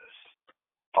Jesus,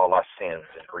 all our sins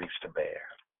and griefs to bear.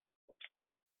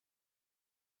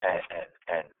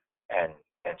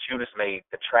 And Judas made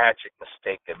the tragic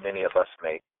mistake that many of us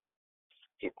make.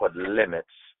 He put limits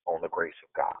on the grace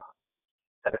of God.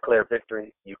 I declare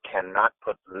victory, you cannot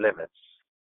put limits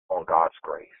on God's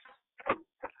grace.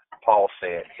 Paul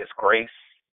said his grace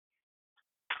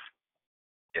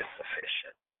is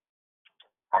sufficient.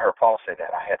 I heard Paul say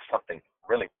that. I had something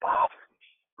really bothering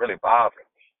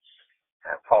me.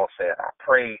 And Paul said, I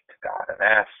prayed to God and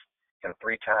asked him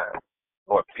 3 times,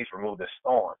 Lord, please remove this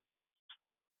thorn.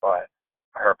 But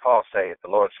I heard Paul say, the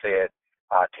Lord said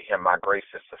to him, my grace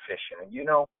is sufficient. And you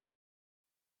know,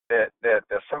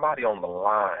 there's somebody on the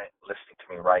line listening to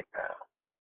me right now,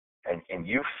 and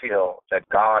you feel that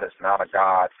God is not a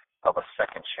God of a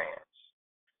second chance.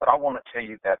 But I want to tell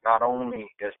you that not only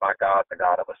is my God the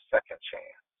God of a second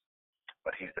chance,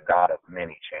 but he's the God of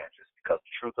many chances, because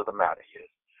the truth of the matter is,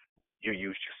 you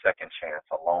used your second chance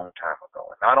a long time ago.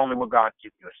 And not only will God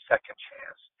give you a second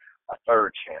chance, a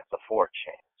third chance, a fourth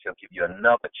chance, he'll give you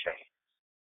another chance.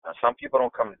 Now, some people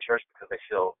don't come to church because they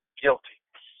feel guilty.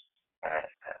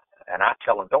 And I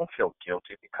tell them, don't feel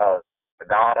guilty, because the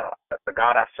God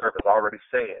I serve has already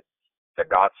said that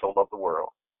God so loved the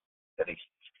world that he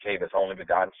gave his only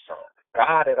begotten Son.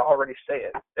 God had already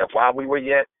said that while we were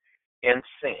yet in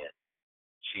sin,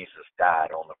 Jesus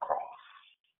died on the cross.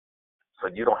 So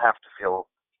you don't have to feel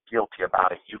guilty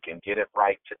about it. You can get it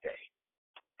right today.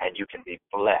 And you can be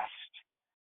blessed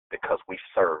because we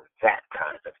serve that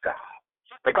kind of God.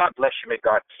 May God bless you. May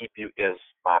God keep you is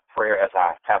my prayer as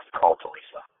I pass the call to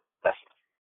Lisa. Bless you.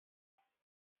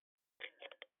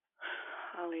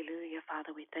 Hallelujah,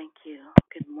 Father, we thank you.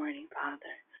 Good morning,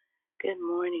 Father. Good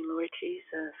morning, Lord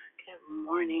Jesus. Good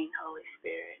morning, Holy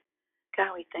Spirit.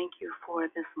 God, we thank you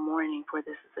for this morning, for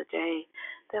this is a day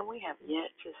that we have yet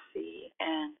to see,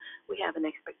 and we have an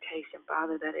expectation,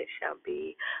 Father, that it shall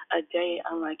be a day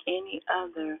unlike any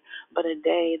other, but a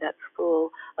day that's full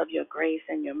of your grace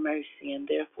and your mercy, and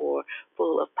therefore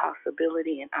full of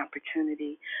possibility and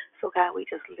opportunity. So, God, we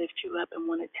just lift you up and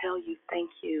want to tell you thank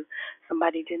you.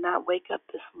 Somebody did not wake up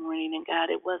this morning, and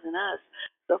God, it wasn't us.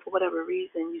 So for whatever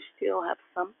reason, you still have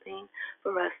something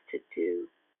for us to do.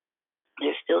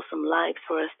 There's still some lives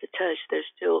for us to touch. There's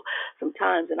still some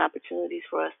times and opportunities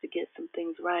for us to get some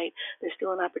things right. There's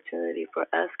still an opportunity for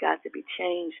us, God, to be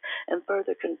changed and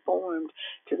further conformed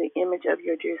to the image of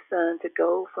your dear Son, to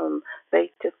go from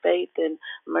faith to faith and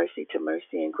mercy to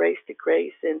mercy and grace to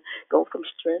grace, and go from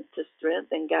strength to strength,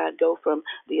 and God, go from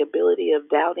the ability of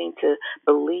doubting to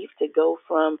belief, to go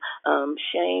from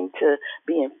shame to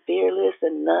being fearless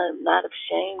and not of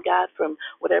shame, God, from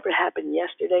whatever happened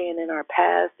yesterday and in our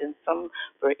past, and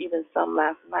for even some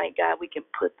last night, God, we can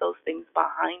put those things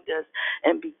behind us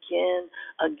and begin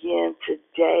again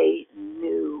today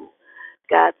new.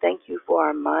 God, thank you for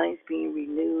our minds being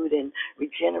renewed and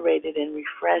regenerated and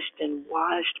refreshed and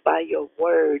washed by your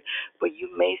word. For you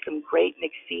made some great and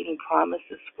exceeding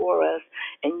promises for us,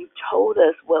 and you told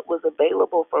us what was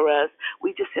available for us.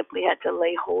 We just simply had to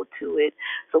lay hold to it.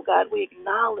 So, God, we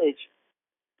acknowledge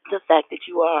the fact that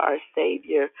you are our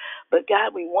Savior. But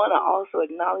God, we want to also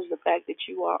acknowledge the fact that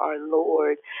you are our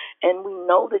Lord. And we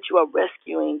know that you are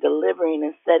rescuing, delivering,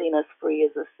 and setting us free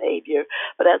as a Savior.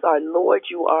 But as our Lord,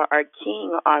 you are our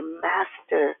King, our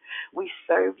Master. We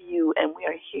serve you and we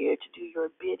are here to do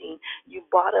your bidding. You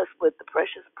bought us with the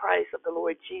precious price of the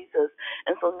Lord Jesus.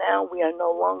 And so now we are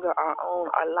no longer our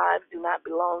own. Our lives do not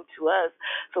belong to us.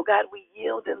 So God, we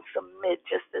yield and submit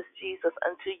just as Jesus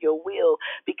unto your will,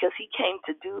 because he came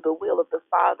to do the will of the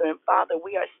Father. And Father,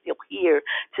 we are still here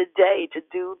today to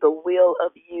do the will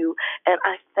of you. And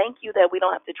I thank you that we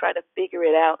don't have to try to figure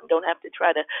it out and don't have to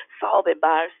try to solve it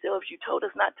by ourselves. You told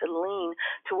us not to lean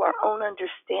to our own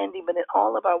understanding, but in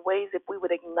all of our ways, if we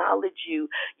would acknowledge you,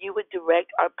 you would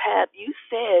direct our path. You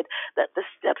said that the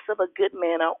steps of a good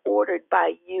man are ordered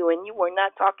by you, and you were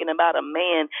not talking about a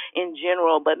man in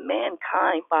general, but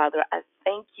mankind, Father. I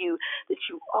thank you that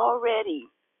you already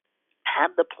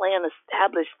have the plan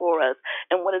established for us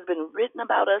and what has been written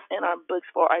about us in our books,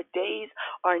 for our days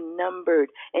are numbered.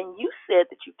 And you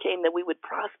said that you came that we would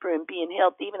prosper and be in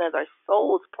health, even as our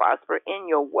souls prosper. In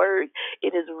your word,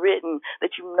 it is written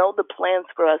that you know the plans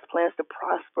for us, plans to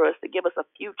prosper us, to give us a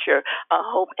future, a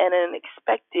hope, and an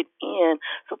expected end.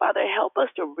 So, Father, help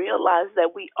us to realize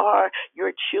that we are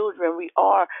your children. We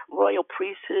are royal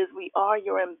priesthoods. We are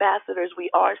your ambassadors. We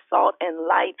are salt and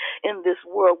light in this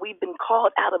world. We've been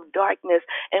called out of darkness,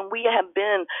 and we have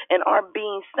been and are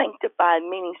being sanctified,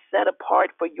 meaning set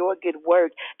apart for your good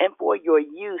work and for your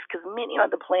use, because many are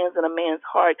the plans in a man's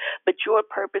heart, but your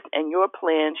purpose and your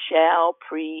plan shall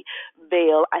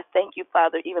prevail. I thank you,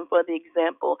 Father, even for the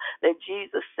example that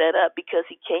Jesus set up, because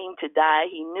he came to die.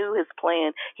 He knew his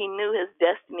plan. He knew his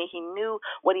destiny. He knew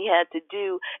what he had to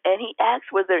do, and he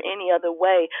asked, was there any other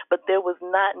way? But there was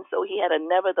not, and so he had a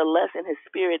nevertheless in his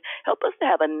spirit. Help us to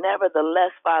have a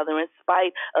nevertheless, Father, in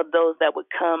spite of those that would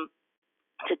come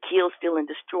to kill, steal, and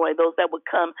destroy, those that would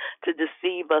come to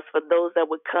deceive us, for those that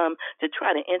would come to try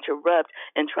to interrupt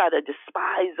and try to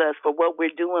despise us for what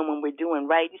we're doing when we're doing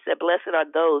right. You said, blessed are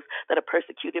those that are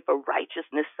persecuted for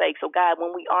righteousness' sake. So, God,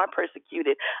 when we are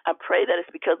persecuted, I pray that it's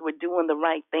because we're doing the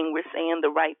right thing, we're saying the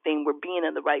right thing, we're being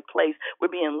in the right place, we're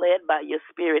being led by your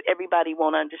spirit. Everybody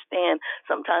won't understand.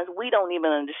 Sometimes we don't even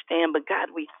understand, but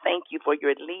God, we thank you for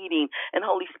your leading. And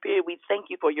Holy Spirit, we thank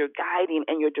you for your guiding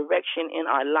and your direction in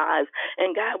our lives.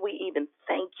 And God, we even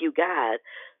thank you, God,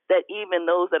 that even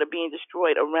those that are being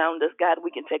destroyed around us, God, we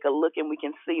can take a look and we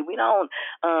can see. We don't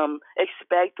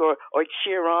expect or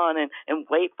cheer on and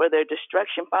wait for their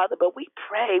destruction, Father, but we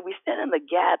pray. We stand in the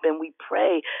gap and we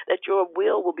pray that your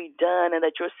will be done and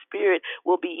that your spirit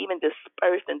will be even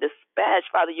dispersed and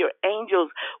dispatched, Father. Your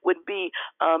angels would be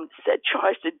set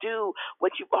charged to do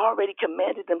what you've already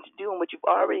commanded them to do and what you've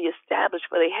already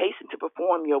established, for they hasten to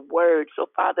perform your word.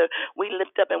 So, Father, we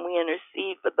lift up and we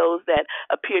intercede for those that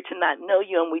appear to not know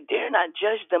you, and we dare not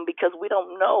judge them because we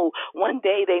don't know. One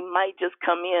day they might just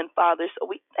come in, Father. So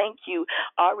we thank you.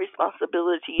 Our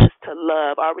responsibility is to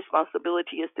love. Our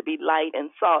responsibility is to be light and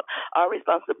salt. Our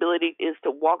responsibility is to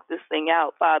walk this thing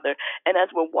out, Father. And as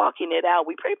we're walking it out,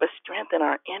 we pray for strength in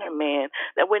our inner man,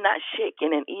 that we're not shaken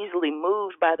and easily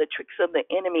moved by the tricks of the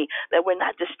enemy, that we're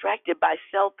not distracted by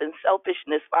self and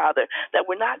selfishness, Father, that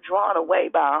we're not drawn away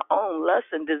by our own lusts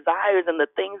and desires and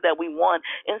the things that we want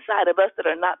inside of us that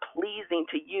are not pleasing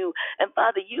to you. And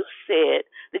Father, you said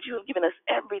that you have given us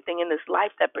everything in this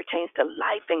life that pertains to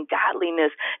life and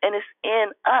godliness, and it's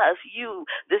in us, you,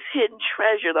 this hidden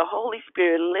treasure, the Holy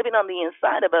Spirit living on the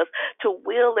inside of us, to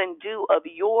will and do of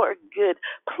your good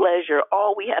pleasure.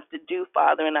 All we have to do,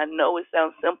 Father, and I know it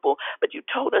sounds simple, but you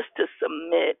told us to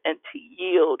submit and to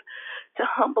yield, to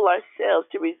humble ourselves,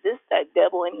 to resist that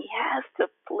devil, and he has to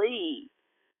flee.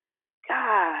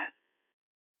 God,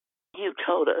 you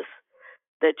told us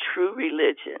that true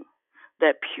religion,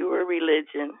 that pure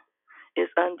religion is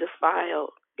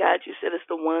undefiled. God, you said it's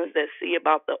the ones that see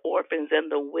about the orphans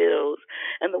and the widows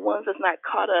and the ones that's not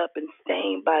caught up and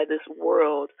stained by this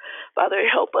world. Father,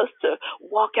 help us to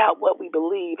walk out what we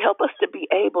believe. Help us to be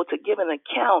able to give an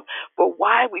account for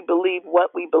why we believe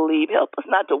what we believe. Help us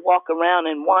not to walk around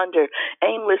and wander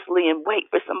aimlessly and wait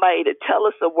for somebody to tell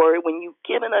us a word when you've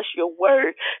given us your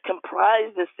word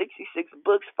comprised of 66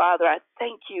 books, Father. I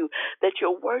thank you that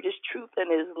your word is truth and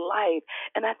is light.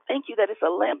 And I thank you that it's a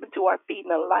lamp unto our feet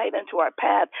and a light unto our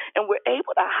path. path, and we're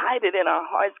able to hide it in our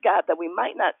hearts, God, that we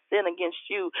might not sin against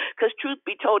you. Because truth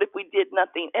be told, if we did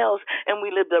nothing else and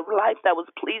we lived a life that was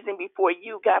pleasing before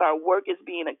you, God, our work is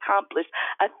being accomplished.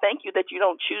 I thank you that you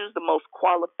don't choose the most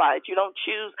qualified. You don't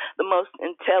choose the most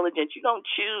intelligent. You don't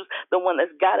choose the one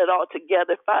that's got it all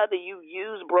together. Father, you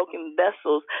use broken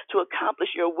vessels to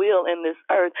accomplish your will in this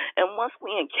earth. And once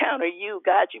we encounter you,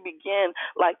 God, you begin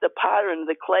like the potter and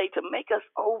the clay to make us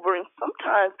over. And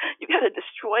sometimes you got to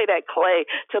destroy that clay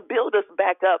to build us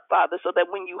back up, Father, so that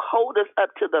when you hold us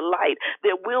up to the light,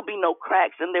 there will be no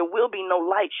cracks and there will be no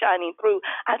light shining through.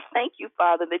 I thank you,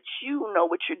 Father, that you know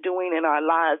what you're doing in our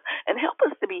lives, and help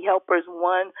us to be helpers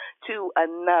one to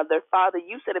another. Father,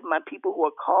 you said if my people who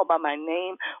are called by my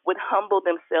name would humble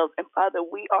themselves, and Father,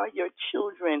 we are your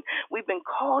children. We've been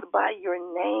called by your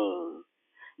name.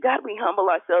 God, we humble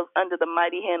ourselves under the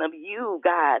mighty hand of you,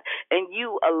 God, and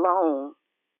you alone.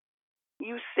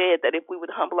 You said that if we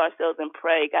would humble ourselves and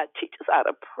pray, God, teach us how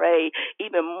to pray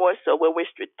even more so, where we're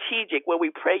strategic, where we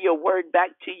pray your word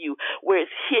back to you, where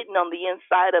it's hidden on the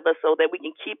inside of us so that we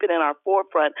can keep it in our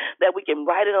forefront, that we can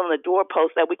write it on the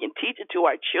doorpost, that we can teach it to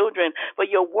our children. For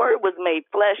your word was made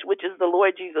flesh, which is the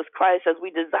Lord Jesus Christ. As we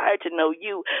desire to know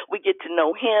you, we get to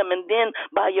know him. And then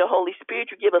by your Holy Spirit,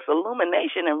 you give us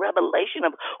illumination and revelation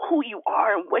of who you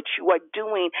are and what you are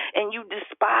doing. And you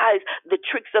despise the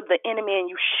tricks of the enemy, and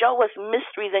you show us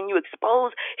mysteries, and you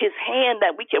expose his hand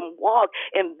that we can walk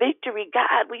in victory.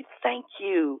 God, we thank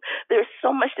you. There's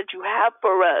so much that you have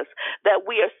for us that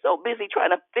we are so busy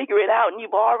trying to figure it out, and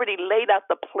you've already laid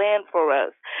out the plan for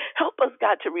us. Help us,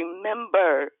 God, to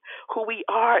remember who we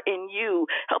are in you.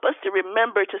 Help us to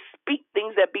remember to speak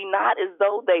things that be not as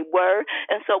though they were.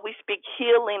 And so we speak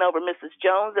healing over Mrs.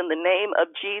 Jones in the name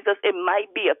of Jesus. It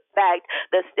might be a fact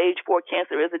that stage 4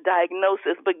 cancer is a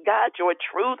diagnosis, but God, your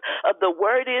truth of the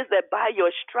word is that by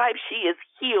your stripes she is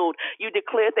healed. You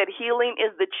declared that healing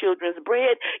is the children's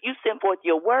bread. You sent forth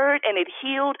your word and it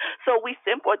healed. So we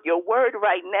send forth your word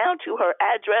right now to her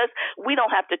address. We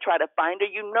don't have to try to find her.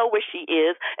 You know where she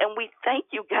is. And we thank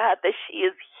you, God, that she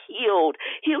is healed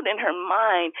in her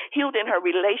mind, healed in her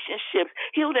relationships,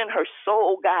 healed in her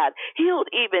soul, God, healed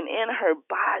even in her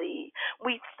body.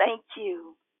 We thank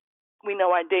you. We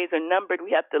know our days are numbered. We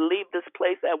have to leave this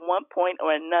place at one point or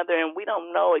another, and we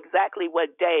don't know exactly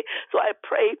what day. So I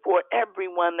pray for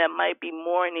everyone that might be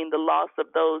mourning the loss of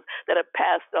those that have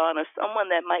passed on, or someone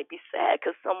that might be sad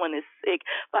because someone is sick.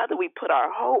 Father, we put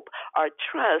our hope, our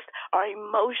trust, our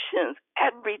emotions,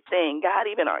 everything, God,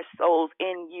 even our souls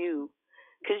in you,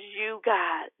 because you,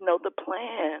 God, know the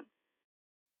plan.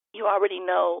 You already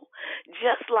know,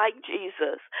 just like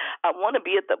Jesus, I want to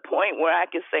be at the point where I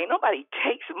can say, nobody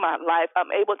takes my life. I'm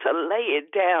able to lay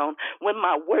it down when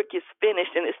my work is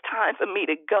finished and it's time for me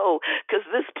to go, because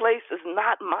this place is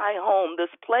not my home.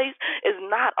 This place is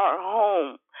not our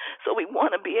home. So we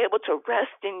want to be able to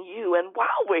rest in you. And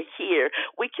while we're here,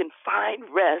 we can find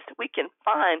rest. We can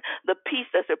find the peace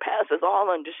that surpasses all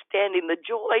understanding, the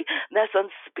joy that's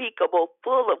unspeakable,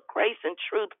 full of grace and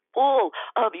truth, full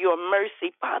of your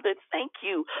mercy. Father, thank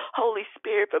you, Holy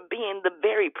Spirit, for being the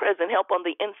very present help on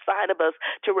the inside of us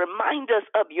to remind us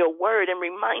of your word and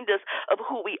remind us of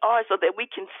who we are so that we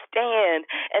can stand.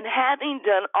 And having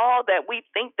done all that we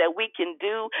think that we can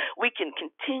do, we can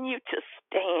continue to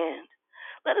stand.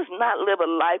 Let us not live a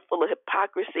life full of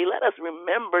hypocrisy. Let us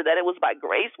remember that it was by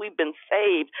grace we've been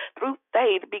saved through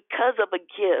faith because of a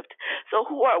gift. So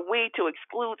who are we to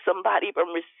exclude somebody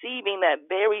from receiving that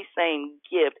very same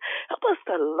gift? Help us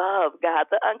to love,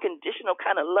 God, the unconditional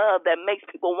kind of love that makes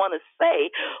people want to say,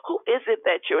 who is it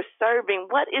that you're serving?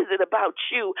 What is it about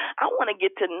you? I want to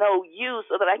get to know you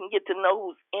so that I can get to know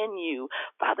who's in you.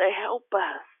 Father, help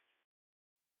us.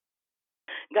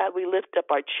 God, we lift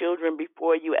up our children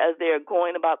before you as they are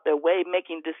going about their way,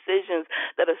 making decisions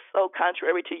that are so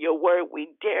contrary to your word.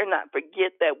 We dare not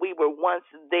forget that we were once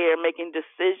there making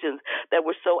decisions that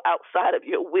were so outside of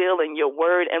your will and your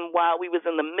word. And while we was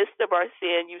in the midst of our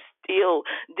sin, you still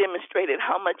demonstrated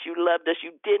how much you loved us.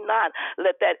 You did not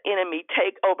let that enemy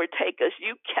overtake us.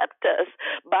 You kept us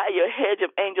by your hedge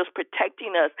of angels,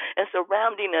 protecting us and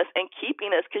surrounding us and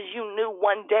keeping us, because you knew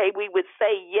one day we would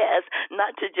say yes,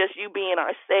 not to just you being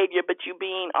our Savior, but you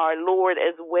being our Lord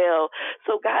as well.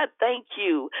 So God, thank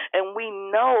you. And we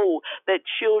know that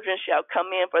children shall come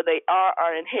in, for they are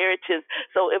our inheritance.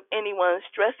 So if anyone's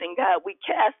stressing, God, we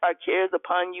cast our cares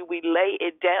upon you. We lay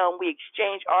it down. We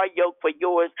exchange our yoke for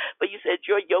yours. But you said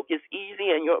your yoke is easy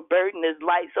and your burden is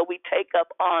light. So we take up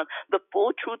on the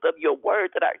full truth of your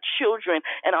word that our children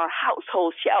and our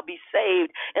households shall be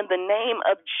saved. In the name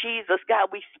of Jesus,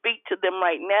 God, we speak to them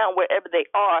right now, wherever they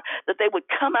are, that they would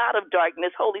come out of darkness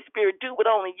darkness. Holy Spirit, do what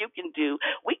only you can do.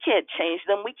 We can't change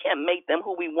them. We can't make them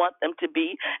who we want them to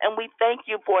be. And we thank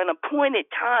you for an appointed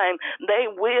time. They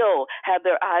will have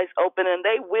their eyes open and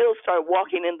they will start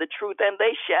walking in the truth, and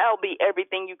they shall be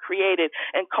everything you created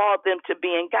and called them to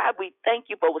be. And God, we thank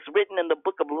you for what's written in the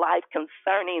book of life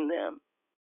concerning them.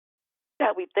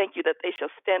 God, we thank you that they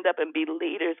shall stand up and be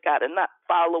leaders, God, and not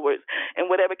followers in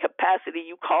whatever capacity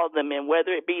you call them in, whether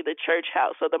it be the church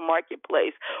house or the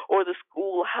marketplace or the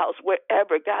schoolhouse,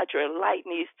 wherever, God, your light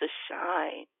needs to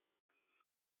shine.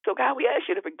 So, God, we ask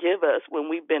you to forgive us when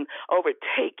we've been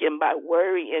overtaken by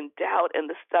worry and doubt and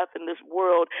the stuff in this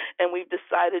world, and we've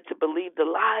decided to believe the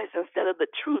lies instead of the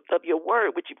truth of your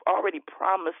word, which you've already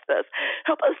promised us.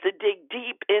 Help us to dig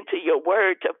deep into your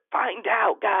word to find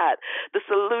out, God, the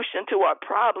solution to our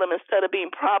problem instead of being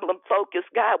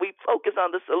problem-focused. God, we focus on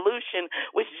the solution,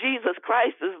 which Jesus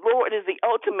Christ is Lord, is the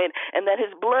ultimate, and that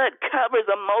his blood covers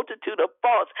a multitude of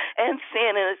faults and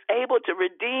sin and is able to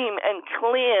redeem and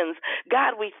cleanse.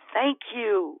 God, we thank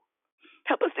you.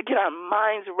 Help us to get our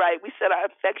minds right. We set our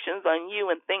affections on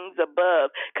you and things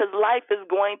above, because life is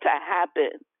going to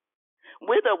happen.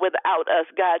 With or without us,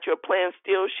 God, your plan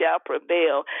still shall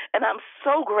prevail. And I'm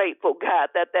so grateful, God,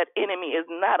 that that enemy is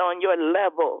not on your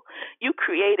level. You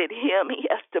created him. He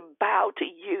has to bow to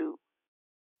you.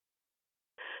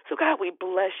 So, God, we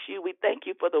bless you. We thank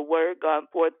you for the word gone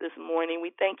forth this morning.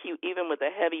 We thank you, even with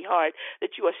a heavy heart,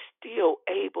 that you are still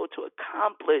able to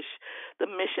accomplish the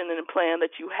mission and the plan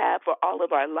that you have for all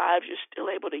of our lives. You're still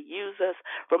able to use us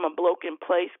from a broken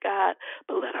place, God.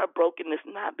 But let our brokenness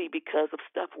not be because of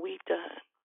stuff we've done.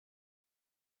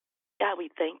 God, we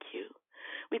thank you.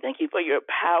 We thank you for your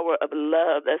power of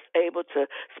love that's able to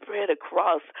spread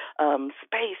across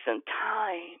space and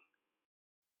time.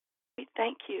 We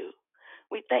thank you.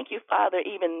 We thank you, Father,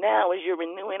 even now as you're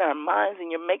renewing our minds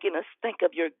and you're making us think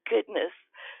of your goodness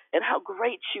and how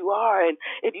great you are. And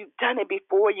if you've done it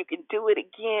before, you can do it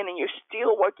again, and you're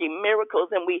still working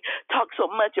miracles. And we talk so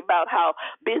much about how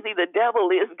busy the devil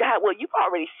is. God, well, you've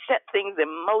already set things in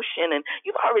motion, and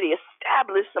you've already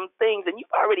established some things, and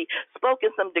you've already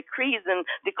spoken some decrees and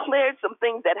declared some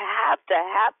things that have to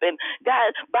happen.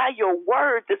 God, by your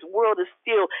word, this world is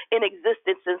still in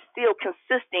existence and still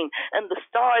consisting, and the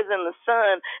stars and the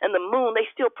sun and the moon,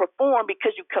 they still perform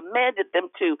because you commanded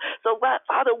them to. So,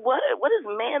 Father, what is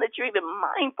man that you're even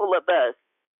mindful of us?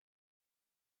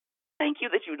 Thank you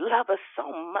that you love us so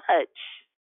much.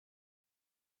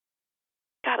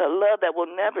 God, a love that will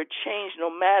never change no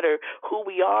matter who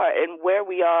we are and where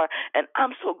we are. And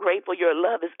I'm so grateful your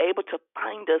love is able to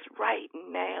find us right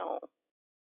now.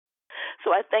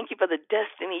 So I thank you for the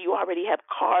destiny you already have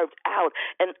carved out,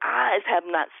 and eyes have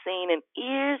not seen and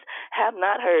ears have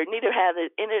not heard, neither have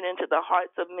it entered into the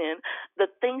hearts of men, the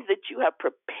things that you have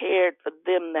prepared for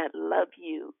them that love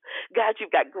you. God,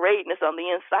 you've got greatness on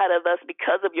the inside of us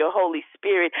because of your Holy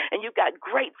Spirit, and you've got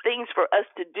great things for us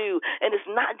to do, and it's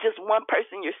not just one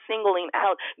person you're singling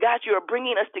out. God, you are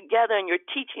bringing us together, and you're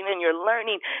teaching and you're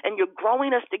learning, and you're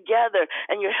growing us together,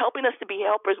 and you're helping us to be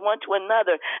helpers one to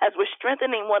another as we're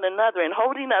strengthening one another and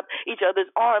holding up each other's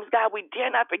arms. God, we dare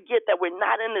not forget that we're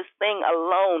not in this thing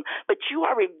alone, but you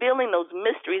are revealing those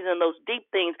mysteries and those deep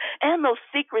things and those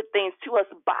secret things to us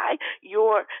by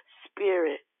your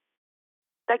Spirit.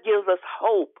 That gives us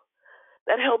hope.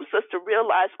 That helps us to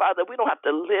realize, Father, we don't have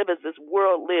to live as this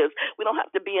world lives. We don't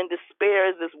have to be in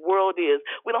despair as this world is.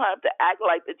 We don't have to act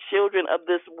like the children of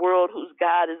this world whose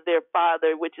God is their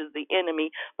father, which is the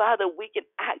enemy. Father, we can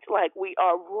act like we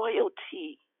are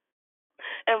royalty.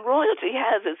 And royalty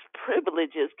has its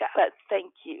privileges. God, I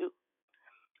thank you.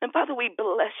 And Father, we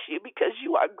bless you because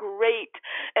you are great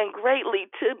and greatly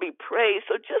to be praised.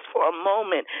 So just for a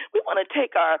moment, we want to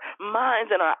take our minds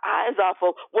and our eyes off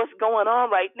of what's going on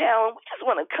right now. And we just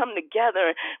want to come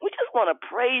together. We just want to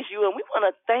praise you, and we want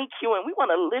to thank you, and we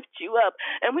want to lift you up.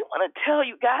 And we want to tell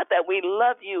you, God, that we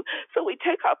love you. So we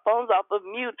take our phones off of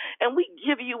mute and we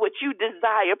give you what you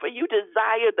desire. For you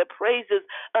desire the praises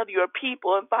of your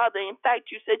people. And Father, in fact,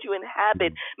 you said you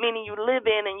inhabit, meaning you live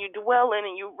in and you dwell in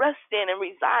and you rest in and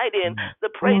reside in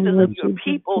the praises of your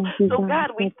people. So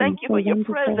God, we thank you for your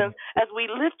presence as we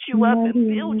lift you up and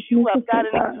build you up, God,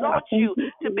 and exalt you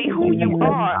to be who you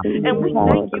are. And we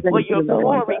thank you for your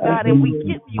glory, God, and we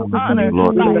give you honor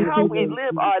by how we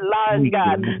live our lives,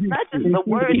 God. Not just the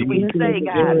words we say,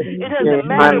 God. It doesn't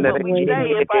matter what we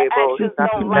say if our actions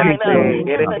don't line up.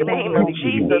 In the name of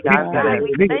Jesus, God,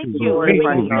 we thank you for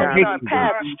keeping our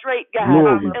path straight, God.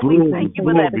 And we thank you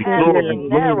for that path being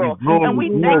narrow. And we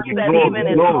thank you that even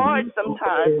it's hard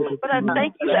sometimes, but I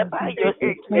thank you that by your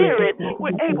Spirit,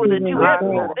 we're able to do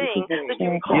everything that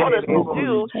you called us to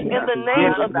do. In the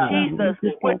name of Jesus,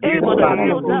 we're able to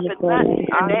build up and not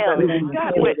tear down.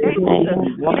 God, we're able to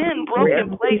mend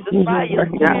broken places by your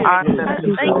Spirit. I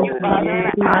thank you,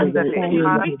 Father, that you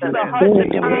speak to the hearts of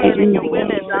your men and your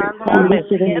women, women,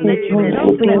 and that you know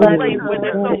that place where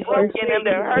they're so broken and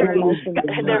they're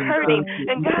hurting,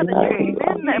 and God, that you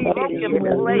mend that broken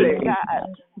place,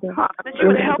 God. That you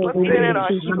would help us even in our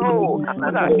soul,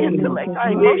 with our intellect, our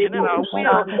emotion, and our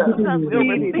will. Sometimes we'll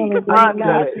receive a thing,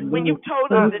 God, when you told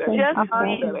us to just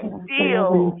be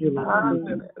still.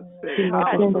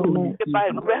 If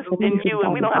I rest in you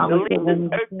and we don't have to leave this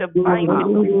earth to find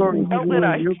you, don't let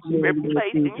our secret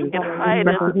place, and you can hide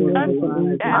us under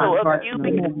the shadow of you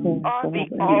because you are the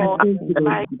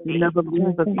Almighty,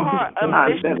 are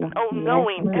omniscient,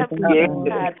 all-knowing, everything,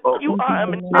 God. You are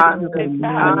omniscient,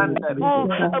 God, full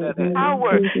of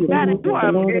power, God, and you are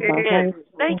omniscient.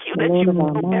 Thank you that you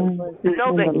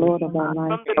know that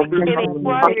from the beginning, you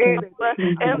are the Alpha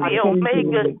and the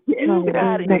Omega. You,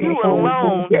 God, and you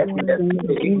alone.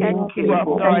 Thank you, off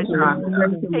guard.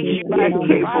 Take you by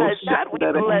surprise. God, we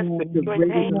bless your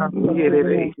name.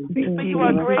 For you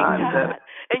are great, God,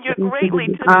 and you're greatly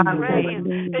to be praised,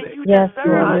 and you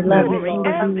deserve the glory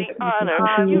and the honor.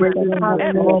 Hallelujah,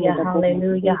 hallelujah,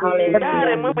 hallelujah. God,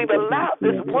 and when we've allowed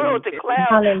this world to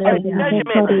cloud our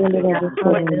judgment, God, you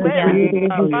are clarity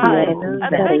in our minds. I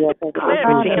thank you for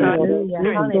clarity in our spirit.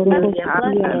 Hallelujah.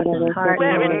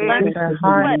 Bless her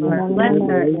heart, Lord. Bless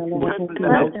her.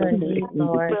 Bless her indeed,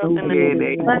 Lord.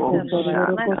 Bless her, Lord.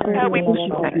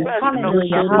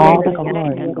 Hallelujah.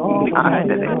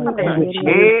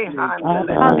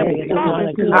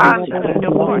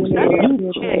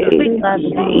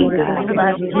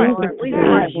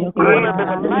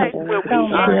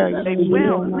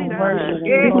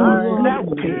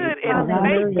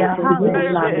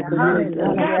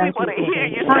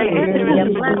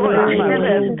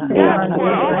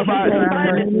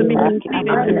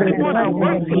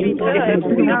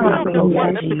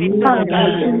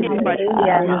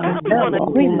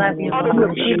 We love you,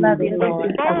 Lord. We love you,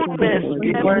 Lord. Boldness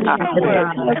and power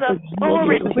and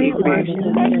authority. We worship you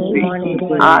this morning,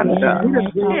 Lord.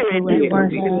 We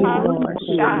worship you, Lord.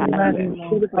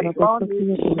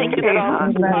 Thank you that all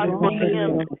of us will be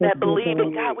him that believe in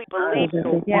God. We believe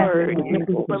your word.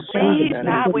 Believe,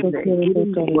 God, we believe.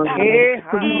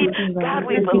 God,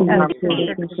 we believe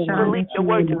your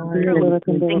word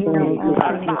to things in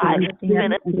our lives.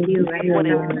 Even what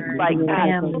it looks like,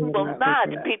 God, we will not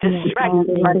be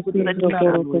distracted by the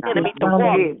enemy to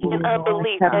walk in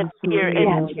unbelief and fear.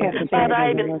 And Father,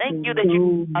 I even thank you that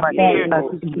you are here.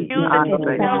 You that you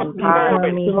tell us,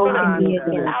 Lord,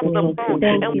 get out the boat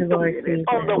and we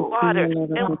on the water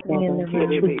and we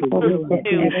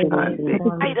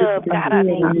God, I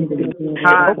thank you.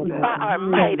 By our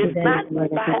might, it's not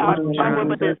by our power,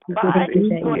 but it's by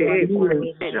your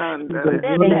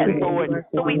Lord.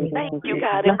 So we thank you,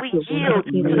 God, and we yield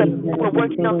to the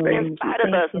working on the inside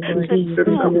of us to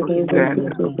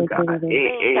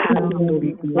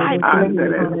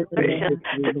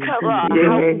cover our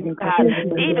house, God,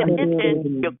 even into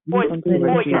your voice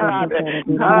before you, Father,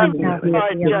 knowing you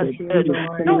are just good,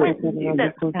 knowing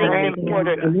that things in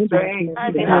order.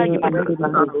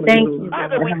 Thank you.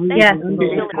 Father, we thank you for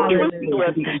your truth to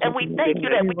us, and we thank you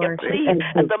that we can plead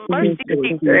at the mercy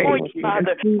seat before you,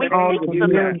 Father. We thank you for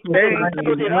the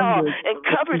healed it all and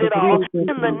covered it all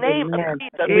in the name of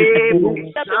Jesus.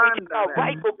 We step into our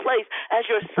rightful place as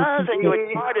your sons and your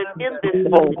daughters in this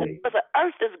world. For the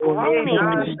earth is groaning,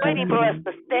 waiting for us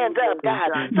to stand up, God.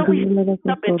 So we stand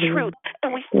up in truth,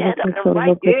 and we stand up in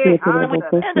righteousness, and we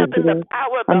stand up in the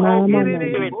power of the Holy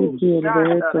Spirit.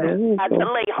 God, to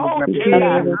lay hold to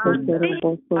God,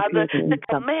 Father, to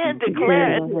command,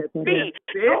 declare, and to speak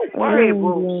your word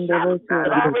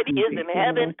that already is in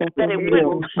heaven, that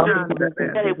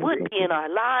it would be in our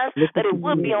lives, that it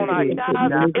would be on our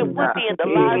jobs, it would be in the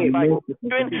lives of our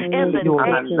children, in the name of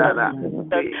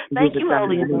Jesus. Thank you,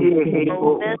 Holy Spirit.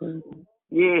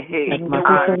 Everybody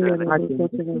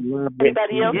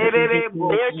else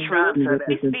their truth.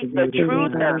 We speak the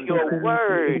truth of your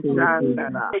word.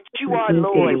 That you are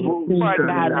Lord, you are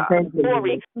God.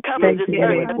 Glory, come in this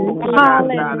earth. That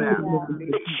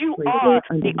you are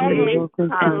the only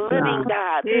and living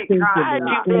God. Beside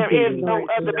you there is no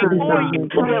other. Before you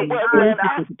there was none.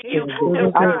 After you there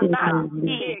will not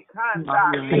be.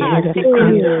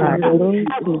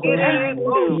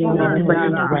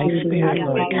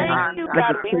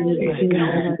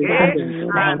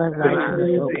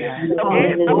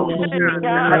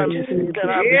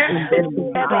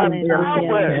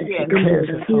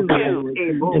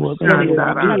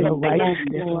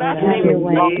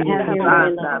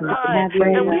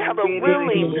 And we have a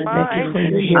willing mind to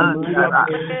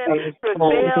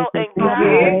prevail and God.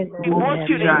 We want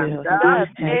you to love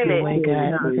in it.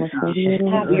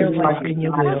 Have your work in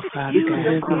your will, Father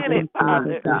God. In it,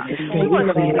 Father. We want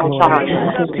to see the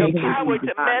presence of your power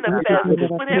to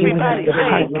manifest when everybody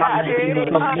says, God,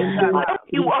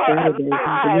 you are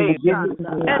alive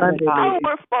and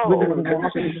powerful.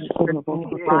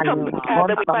 God,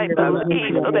 that we might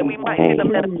believe so that we might see the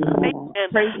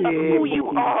manifestation of who you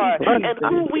are and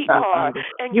who we are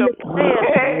and your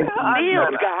plan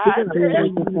revealed, God.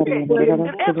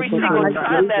 And every single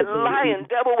time that lying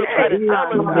devil will try to tell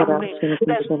us something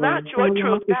that's not your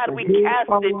truth, God, we cast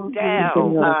it down.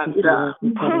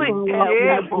 Pull it down,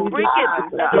 God. Bring it to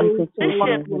the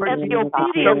position and the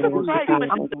obedience of Christ,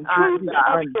 which is the truth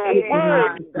of your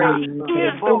word, which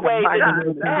is the way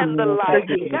and the life.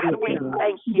 God, we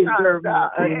thank you. God,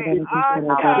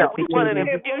 we want an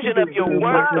infusion of your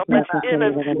word so much in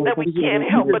us that we can't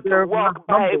help but to walk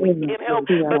by it. We can't help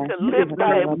but to live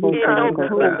by it. We can't help but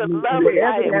to love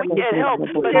by it. We can't help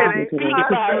but to speak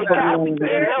by it, God. We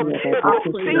can't help but to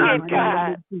see it,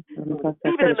 God.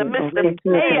 Even in the midst of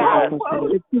chaos.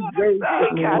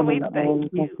 God, we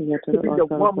thank you.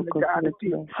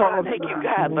 Thank you,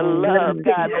 God, for love,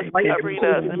 God, that's covering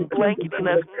us and blanketing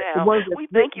us now. We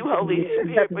thank you, Holy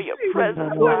Spirit, for your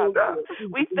presence, Father.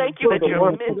 We thank you that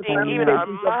you're mending even our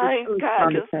minds,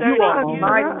 God, concerning you.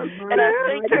 And I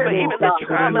thank you for even the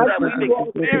trauma that we've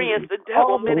experienced. The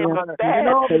devil meant it for bad,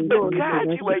 but God,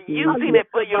 you are using it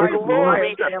for your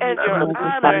glory and your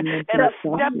honor and a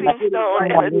stepping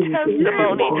stone and a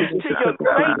testimony to your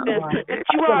greatness, that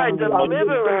you are a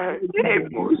deliverer, that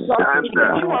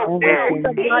you are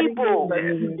able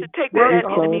to take what the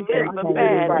enemy meant for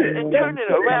bad and turn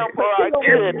it around for our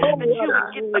good, that you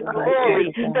would get the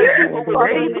glory, that people would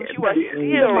see that you are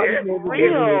still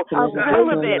real,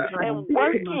 relevant, and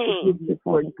working.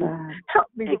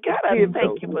 And God, I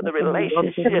thank you for the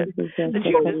relationship that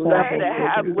you desire to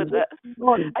have with us.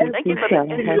 I thank you for the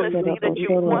intimacy that you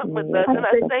want with us, and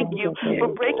I thank you for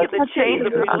breaking the chains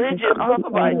of religion off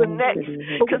of our necks,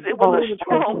 because it was a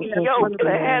strong yoke and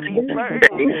a heavy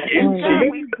burden. God,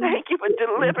 we thank you for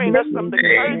delivering us from the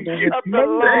curse of the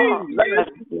law.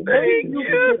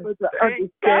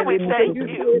 God, we thank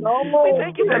you. We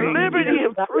thank you for liberty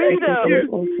and freedom.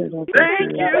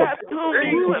 Thank you, God, whom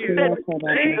you have set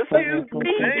Jesus free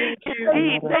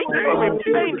indeed. Thank you for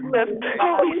reminding us,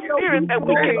 Holy Spirit, that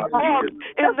we can walk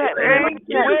in that liberty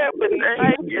with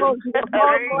Christ and peace.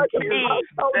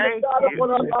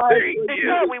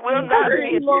 God, we will not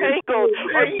be entangled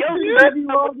or yoked with the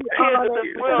cares of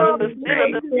this world and the sin of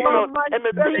this world and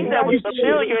the things that were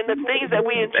familiar and the things that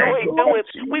we enjoy doing.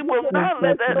 We will not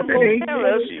let that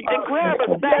ensnare us and grab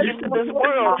us back into this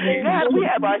world. God, we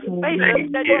have our space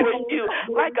set for you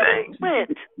like a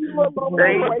flint. We will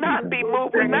not be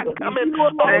moved. We're not coming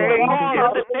over the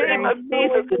wall in the name of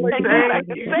Jesus. And God, I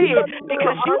can say it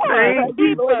because you are a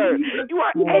keeper. You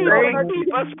are able to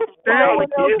keep us from falling.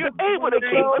 You're able to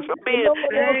keep us from being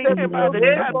taken by the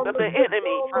traps of the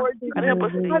enemy. And help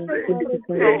us see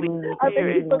Holy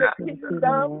Spirit.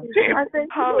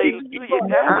 Hallelujah,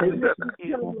 God.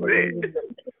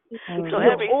 So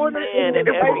every sin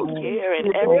and every care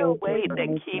and every weight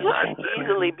that keeps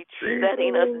easily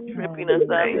besetting us and tripping us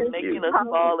up and making us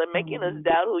fall and making us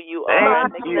doubt who you are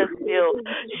and making us feel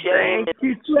shame and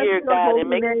fear, God, and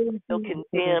making us feel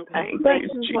condemned. I thank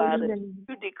you, Father.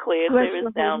 You declare there is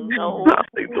now no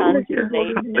condemnation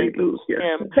in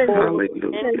Him.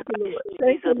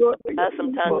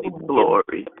 Sometimes we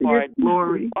glory,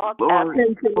 walk out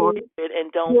and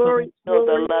don't fulfill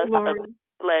the lust of the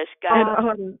flesh.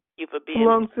 God, you for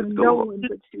being thank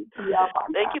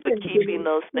you for keeping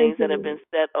those things that have been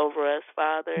set over us,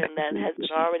 Father, and that has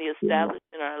been already established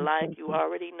in our life. You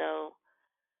already know.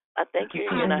 I thank you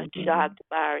you're not shocked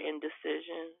by our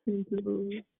indecision.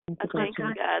 I thank you,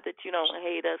 God, that you don't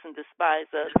hate us and despise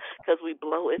us because we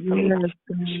blow it so much.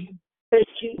 Thank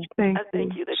you. I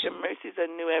thank you that your mercies are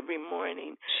new every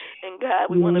morning. And God,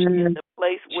 we want to be in the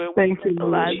place where we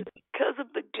realize because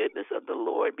of the goodness of the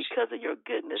Lord, because of your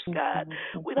goodness, God,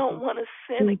 we don't want to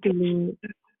sin against you.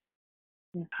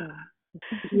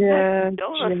 Yes.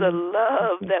 Show us a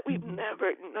love that we've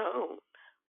never known.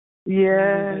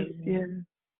 Yes.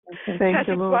 Thank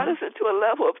you, you Lord. brought us into a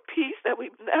level of peace that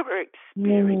we've never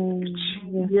experienced.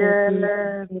 Yes.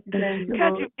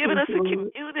 God, you've given us a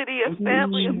community, a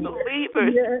family of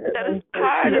believers that is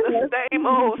tired of the same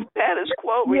old status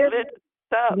quo religious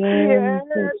stuff.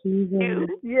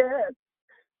 Yes.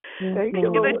 Thank you,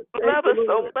 Lord. Lord. You love us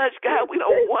so much, God. We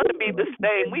don't want to be the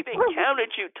same. We've encountered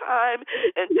you time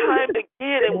and time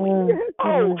again, and we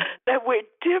know that we're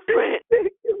different.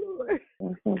 Thank you, Lord.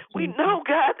 We know,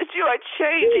 God, that you are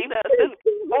changing us and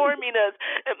forming us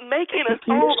and making us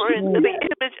over into the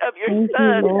image of your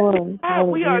Son. God,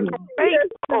 we are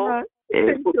grateful.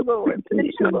 Thank you, Lord.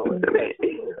 Thank you, Lord.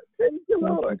 Thank you,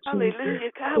 Lord. Hallelujah,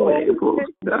 God.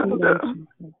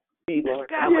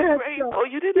 God, we're grateful.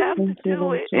 You didn't have to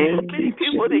do it. Many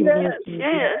people didn't get a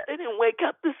chance. They didn't wake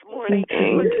up this morning.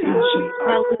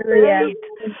 Hallelujah.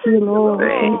 Thank you, Lord.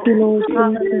 Thank you, Lord.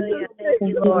 Hallelujah. Thank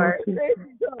you, Lord.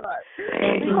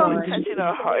 Thank you for touching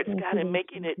our hearts, God, and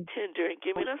making it tender and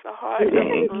giving us a heart of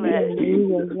flesh.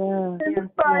 In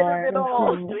spite of it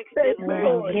all. To extend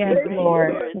mercy Yes,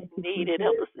 Lord. where it's needed.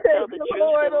 Help us to tell the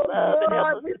truth in love, and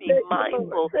help us to be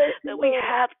mindful that we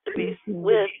have to be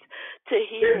swift to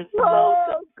hear and slow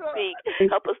to speak.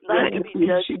 Help us not to be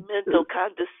judgmental,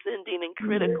 condescending, and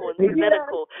critical and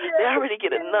cynical. They already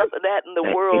get enough of that in the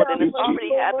world, and it's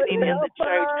already happening in the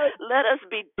church. Let us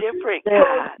be different,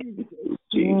 God.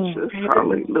 Jesus,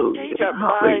 hallelujah. Change our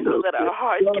minds so that our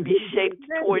hearts can be shaped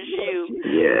towards you.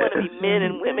 We want to be men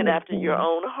and women after your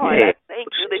own heart. I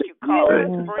thank you that you call us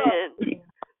friends.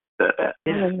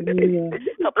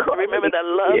 Help us to remember that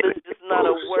love is just not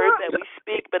a word that we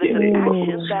speak, but it's an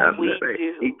action that we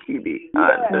do.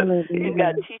 And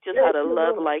God, teach us how to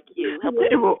love like you. Help us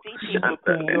to see people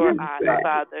through your eyes,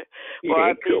 Father. For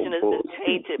our vision has been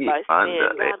tainted by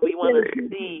sin. God, we want to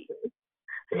see.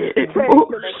 Thank you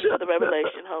for the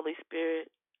revelation, Holy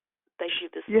Spirit. Thank you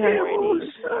this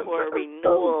morning for a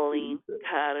renewing,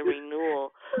 God, a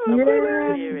renewal of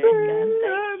our spirit. God,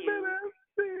 thank you.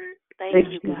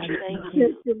 Thank you, God. Thank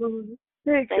you.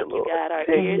 Thank you, God. Our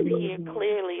ears hear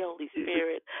clearly, Holy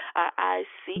Spirit. Our eyes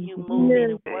see you moving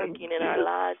and working in our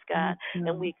lives, God.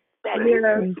 And we expect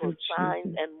miracles,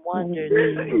 signs, and wonders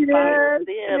to follow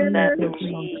them that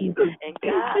believe. And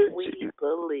God, we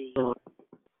believe.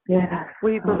 Yes,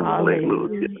 we believe.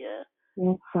 Hallelujah.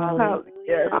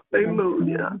 Hallelujah.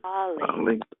 Hallelujah.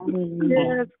 Hallelujah.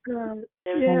 Yes, God.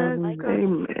 There's none like us.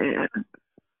 Amen.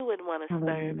 Who would want to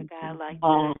serve a God like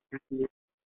that?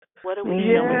 What are we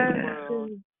showing the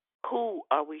world? Who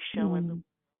are we showing the world?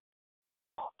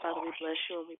 Father, we bless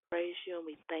you and we praise you and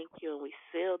we thank you and we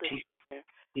seal this prayer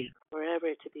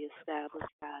forever to be established,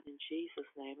 God, in Jesus'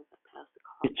 name.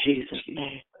 In Jesus'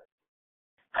 name.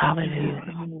 Hallelujah.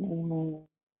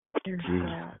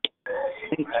 Amen.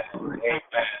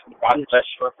 God bless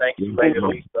you and thank you, Lady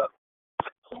Lisa,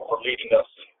 for leading us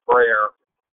in prayer,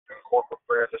 in corporate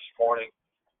prayer this morning.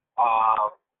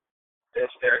 Is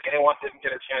there anyone who didn't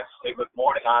get a chance to say good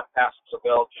morning? I'm Pastor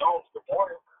Isabel Jones. Good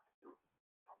morning.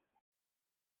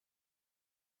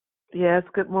 Yes,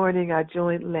 good morning. I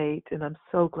joined late, and I'm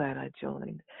so glad I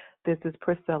joined. This is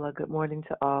Priscilla. Good morning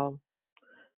to all.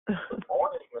 Good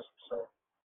morning, Mr. Priscilla.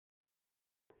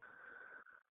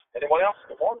 Anyone else?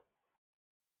 Good morning.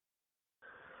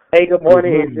 Hey, good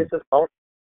morning. This is Mona.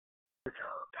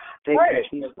 Hey,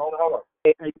 Ms. Mona, hello.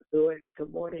 Hey, how you doing?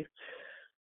 Good morning.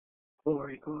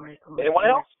 Glory. Anyone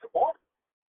else? Good morning.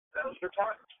 That was your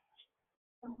time.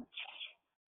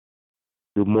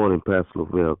 Good morning, Pastor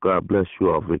Lavelle. God bless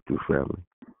you all, Victory Family.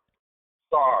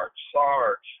 Sarge.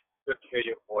 Good to hear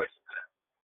your voice.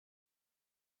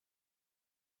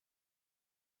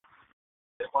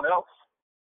 Anyone else?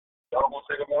 Y'all want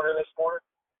to say good morning this morning?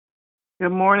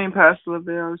 Good morning, Pastor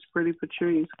Lavelle. It's Pretty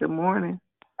Patrice. Good morning.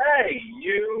 Hey,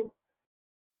 you.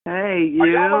 Hey, you. Are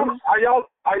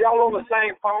y'all on the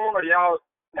same phone or y'all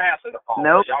passing the phone?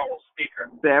 Nope. Y'all on speaker?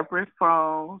 Separate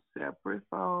phones.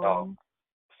 Oh.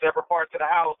 Separate parts of the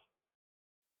house?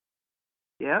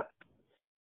 Yep.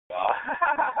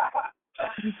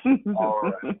 All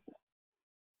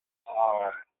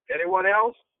right. Anyone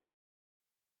else?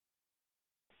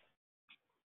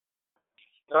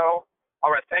 No?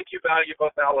 All right. Thank you, Valuable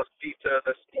Valicita,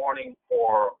 this morning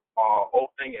for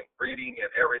opening and greeting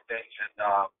and everything,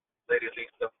 and Lady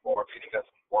Lisa for leading us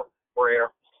for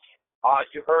prayer.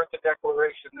 You heard the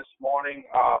declaration this morning.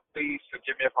 Please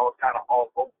forgive me if I was kind of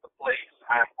all over the place.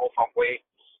 I am on my way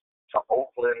to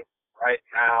Oakland right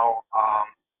now.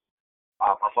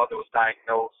 My mother was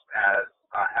diagnosed as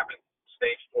having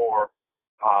stage 4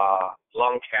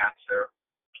 lung cancer,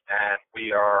 and me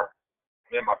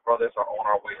and my brothers are on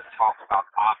our way to talk about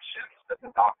options that the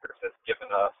doctors has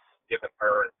given her,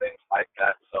 and things like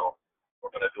that. So we're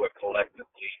going to do it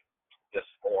collectively this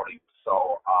morning.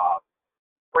 So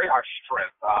pray our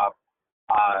strength.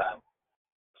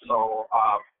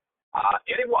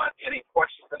 Anyone, any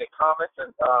questions, any comments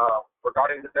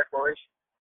regarding the declaration?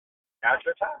 Now's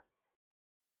your time.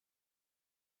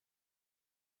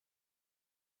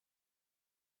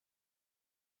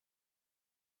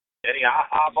 Any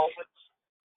aha moments?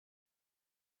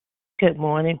 Good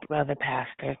morning, Brother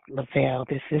Pastor Lavelle.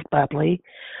 This is Bubbly.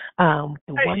 The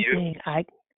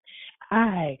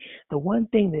one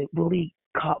thing that really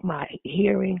caught my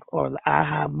hearing or the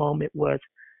aha moment was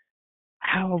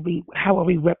how are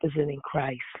we representing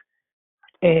Christ?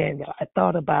 And I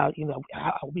thought about,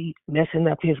 how are we messing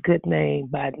up his good name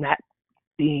by not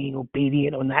being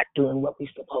obedient or not doing what we're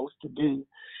supposed to do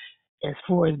as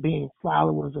far as being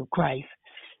followers of Christ.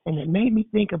 And it made me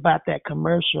think about that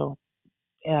commercial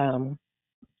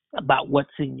about what's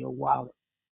in your wallet.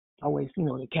 Always,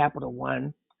 the Capital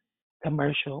One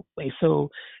commercial. And so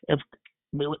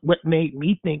what made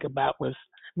me think about was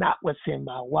not what's in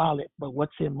my wallet, but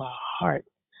what's in my heart.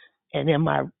 And in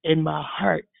my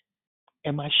heart,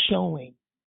 am I showing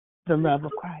the love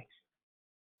of Christ?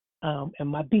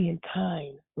 Am I being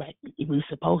kind like we're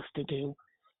supposed to do?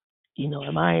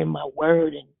 Am I in my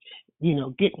word and,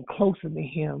 getting closer to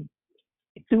him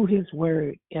through his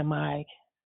word? Am I,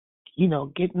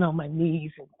 getting on my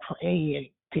knees and praying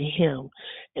to him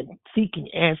and seeking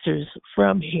answers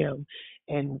from him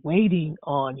and waiting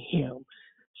on him?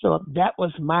 So that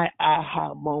was my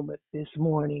aha moment this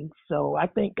morning. So I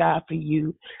thank God for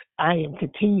you. I am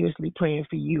continuously praying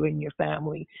for you and your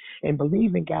family and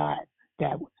believing God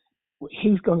that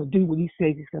he's going to do what he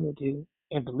says he's going to do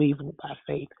and believing it by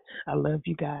faith. I love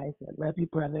you guys. I love you,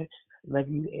 brother. I love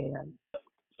you, and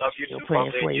love you too,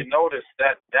 brother. You noticed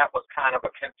that was kind of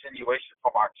a continuation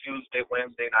from our Tuesday and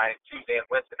Wednesday night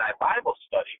Bible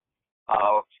study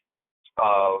of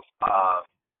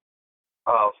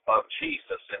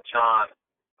Jesus in John,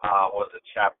 was it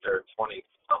chapter 20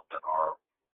 something, or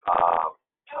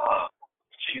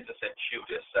Jesus and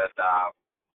Judas, and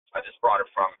I just brought it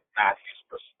from Matthew's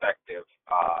perspective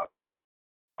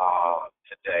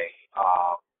today,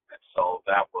 and so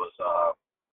that was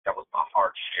my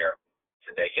heart share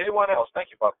today. Anyone else? Thank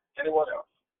you, Bob. Anyone else?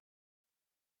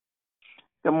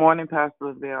 Good morning, Pastor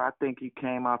Lavelle. I think you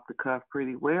came off the cuff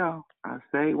pretty well. I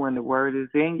say when the word is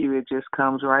in you, it just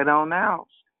comes right on out.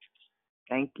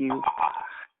 Thank you.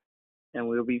 And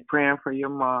we'll be praying for your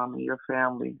mom and your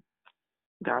family.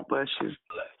 God bless you.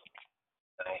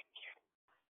 Thank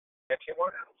you. Anyone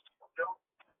else?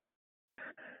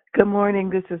 Good morning.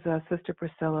 This is Sister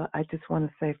Priscilla. I just want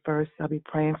to say first, I'll be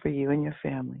praying for you and your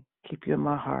family. Keep you in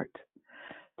my heart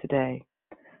today.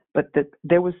 But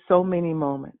there were so many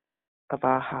moments of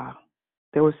aha.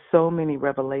 There were so many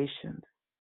revelations.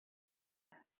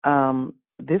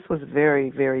 This was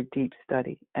very, very deep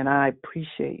study, and I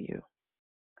appreciate you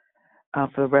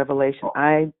for the revelation.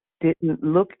 I didn't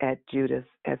look at Judas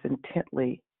as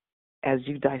intently as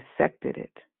you dissected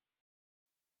it,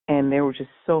 and there was just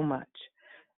so much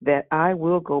that I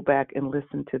will go back and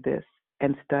listen to this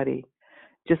and study.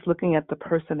 Just looking at the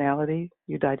personality,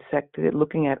 you dissected it,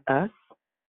 looking at us,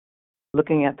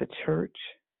 looking at the church,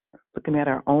 looking at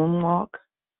our own walk,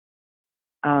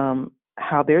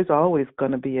 how there's always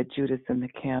going to be a Judas in the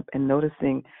camp, and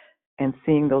noticing and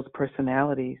seeing those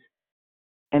personalities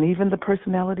and even the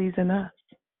personalities in us.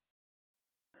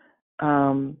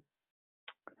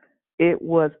 It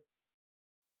was,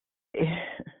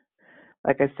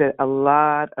 like I said, a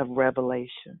lot of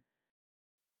revelation.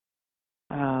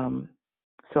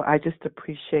 So I just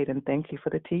appreciate and thank you for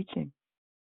the teaching.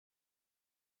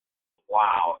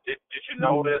 Wow. Did you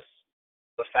notice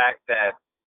the fact that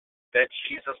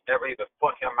Jesus never even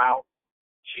put him out?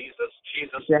 Jesus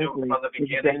knew from the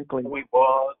beginning who he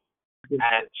was,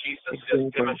 and Jesus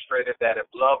just demonstrated that if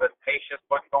love and patience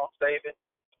wasn't going to save it,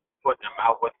 putting him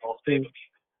out wasn't going to save it.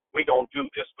 We're going to do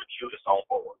this with Judas on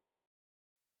board.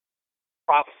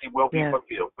 Prophecy will be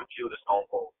fulfilled with Judas on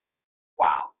board.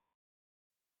 Wow.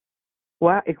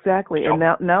 Wow, exactly. And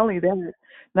not only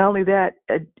that,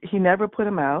 he never put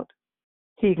him out.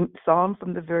 He saw him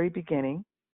from the very beginning.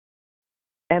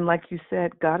 And like you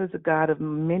said, God is a God of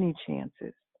many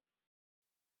chances.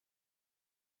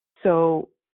 So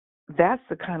that's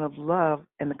the kind of love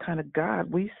and the kind of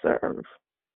God we serve.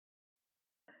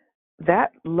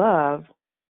 That love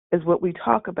is what we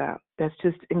talk about. That's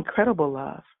just incredible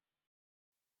love.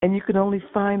 And you can only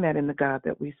find that in the God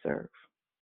that we serve.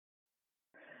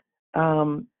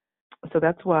 So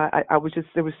that's why I was just,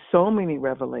 there was so many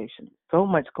revelations, so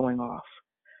much going off.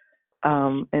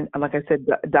 And like I said,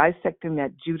 dissecting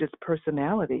that Judas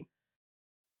personality.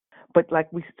 But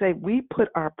like we say, we put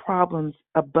our problems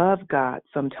above God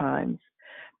sometimes.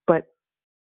 But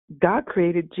God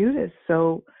created Judas,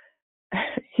 so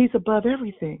he's above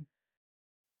everything.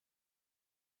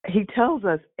 He tells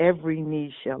us every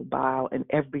knee shall bow and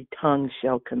every tongue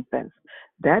shall confess.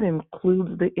 That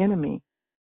includes the enemy.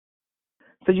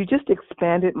 So you just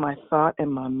expanded my thought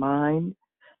and my mind,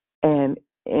 and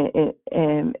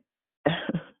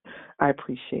I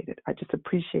appreciate it. I just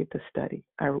appreciate the study.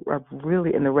 I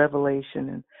really, in the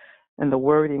revelation and the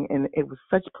wording, and it was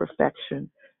such perfection,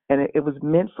 and it was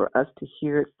meant for us to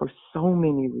hear it for so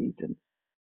many reasons.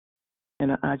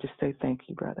 And I just say thank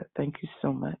you, brother. Thank you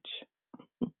so much.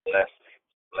 Bless.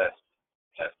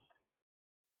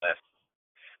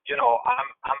 You know,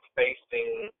 I'm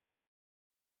facing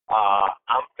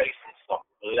some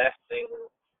blessing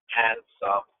and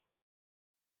some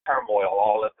turmoil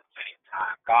all at the same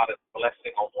time. God is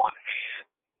blessing on one hand,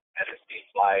 and it seems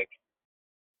like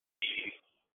he's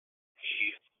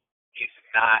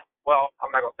not. Well,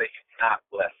 I'm not gonna say he's not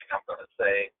blessing. I'm gonna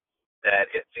say that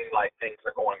it seems like things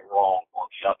are going wrong on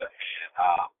the other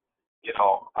hand.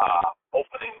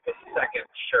 Opening the second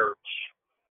church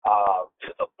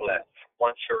is a blessing.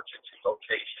 One church in two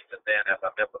locations, and then as I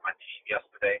met with my team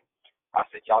yesterday, I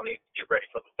said, y'all need to get ready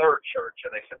for the third church.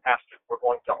 And they said, Pastor, we're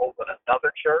going to open another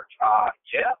church.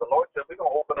 Yeah, the Lord said we're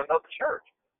going to open another church.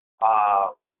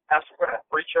 Pastor, we're going to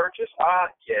have 3 churches.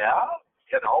 Yeah,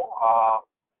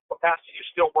 but Pastor,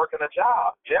 you're still working a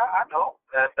job. Yeah, I know.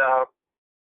 And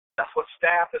that's what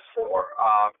staff is for.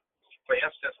 For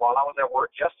instance, while I was at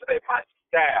work yesterday, my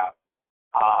staff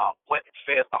went and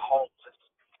fed the homeless.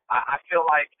 I feel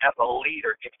like as a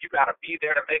leader, if you got to be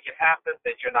there to make it happen,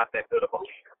 then you're not that good of a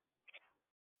leader.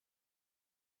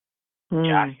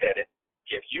 Yeah, I said it.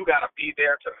 If you got to be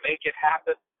there to make it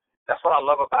happen, that's what I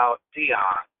love about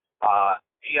Dion.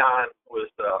 Dion was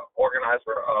the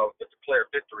organizer of the Declare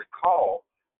Victory call.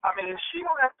 I mean, she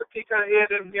don't have to peek her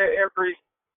head in here every.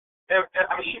 I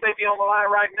mean, she may be on the line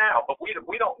right now, but we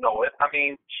don't know it. I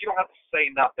mean, she don't have to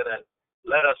say nothing and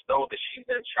let us know that she's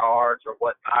in charge or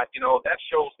whatnot. You know, that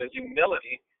shows the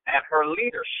humility and her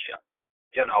leadership.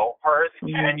 You know, her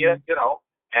and Tanya,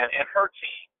 and her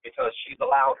team, because she's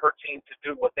allowed her team to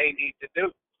do what they need to do.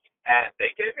 And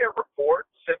they gave me a report,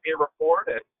 sent me a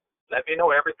report, and let me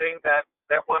know everything that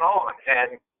went on.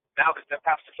 And now they said,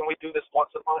 Pastor, can we do this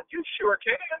once a month? You sure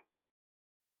can.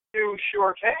 You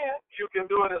sure can. You can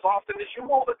do it as often as you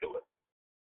want to do it.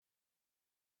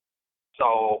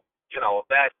 So,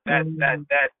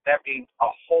 that means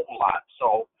a whole lot.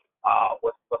 So,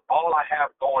 with all I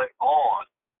have going on,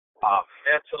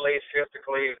 mentally,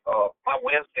 physically, my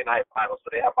Wednesday night Bible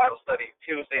study. I have Bible study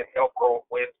Tuesday in Elk Grove,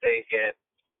 Wednesday in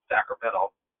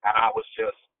Sacramento, and I was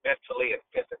just mentally and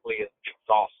physically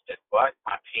exhausted. But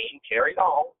my team carried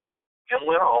on and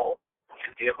went on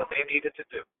and did what they needed to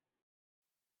do.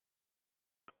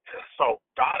 So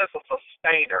God is a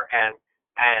sustainer, and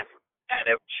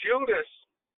if Judas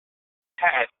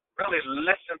had really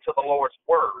listened to the Lord's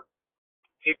word,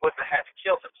 he wouldn't have had to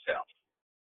kill himself,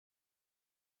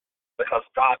 because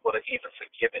God would have even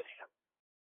forgiven him.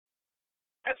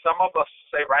 And some of us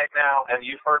say right now, and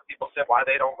you've heard people say why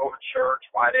they don't go to church,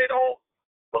 why they don't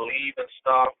believe in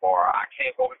stuff, or I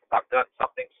can't go because I've done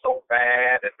something so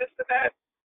bad and this and that.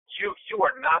 You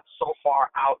are not so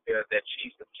far out there that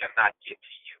Jesus cannot get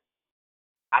to you.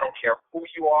 I don't care who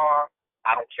you are.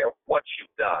 I don't care what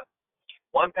you've done.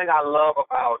 One thing I love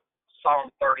about Psalm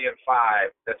 30:5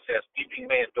 that says, weeping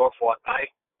may endure for a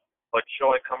night, but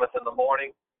joy cometh in the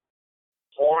morning.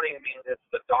 Morning means it's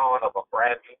the dawn of a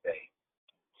brand new day.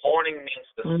 Morning means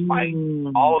despite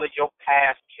all of your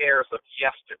past cares of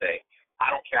yesterday. I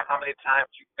don't care how many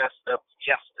times you messed up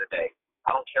yesterday.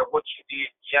 I don't care what you did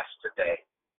yesterday.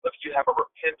 If you have a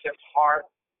repentant heart,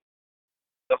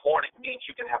 the morning means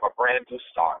you can have a brand new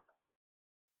start.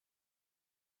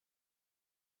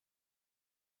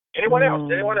 Anyone else?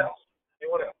 Anyone else?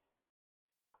 Anyone else?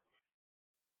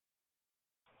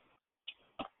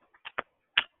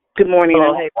 Good morning.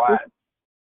 Hello,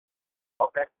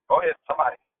 okay, go ahead,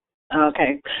 somebody.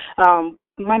 Okay.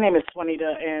 My name is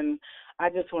Juanita, and I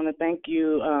just want to thank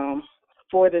you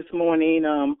for this morning.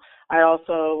 I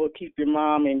also will keep your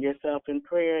mom and yourself in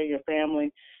prayer, your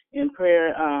family in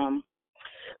prayer.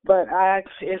 But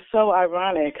it's so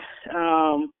ironic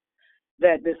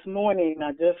that this morning,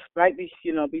 I just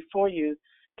before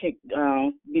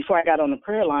before I got on the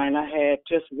prayer line, I had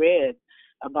just read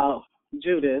about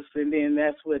Judas, and then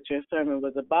that's what your sermon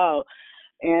was about.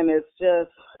 And it's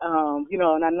just,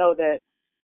 and I know that,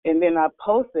 and then I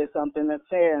posted something that's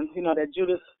saying, that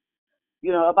Judas,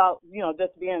 about,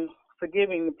 just being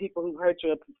forgiving the people who hurt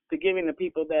you, forgiving the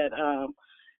people that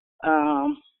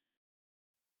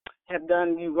have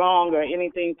done you wrong or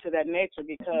anything to that nature,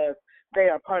 because they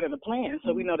are part of the plan.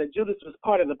 So we know that Judas was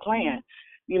part of the plan,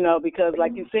 because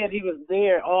like you said, he was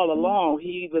there all along.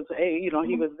 He was he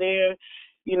was there,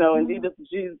 and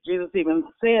Jesus even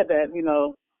said that,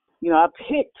 I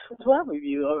picked 12 of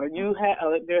you, or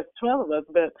there's 12 of us,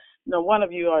 but one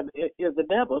of you is the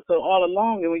devil. So all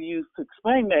along, and we used to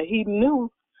explain that he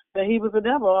knew that he was the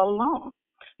devil all along,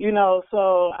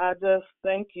 So I just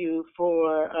thank you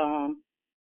for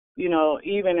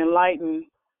even enlighten,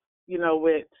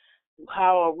 with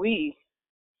how are we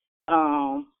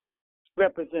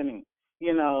representing,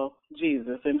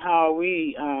 Jesus, and how are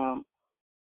we,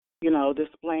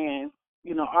 displaying,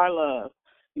 our love,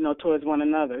 towards one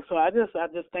another. So I just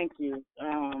thank you.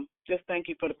 Just thank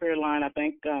you for the prayer line. I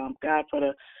thank God for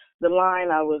the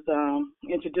line. I was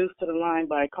introduced to the line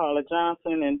by Carla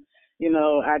Johnson, and,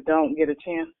 I don't get a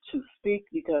chance to speak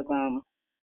because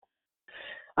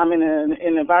I'm in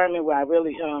an environment where I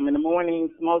really, in the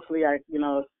mornings, mostly,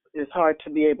 it's hard to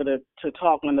be able to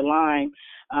talk on the line.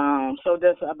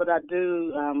 But I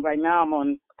do, right now I'm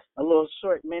on a little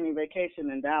short mini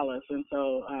vacation in Dallas. And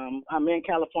so I'm in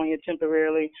California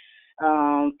temporarily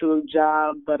through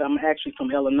job, but I'm actually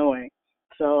from Illinois.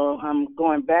 So I'm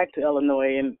going back to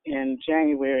Illinois in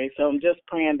January. So I'm just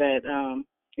praying that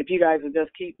if you guys would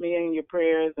just keep me in your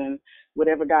prayers and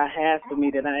whatever God has for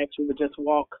me, that I actually would just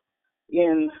walk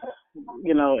in,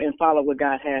 and follow what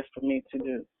God has for me to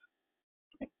do.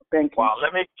 Thank you. Well,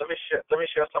 let me share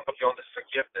some of you on this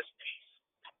forgiveness piece.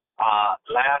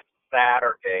 Last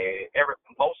Saturday,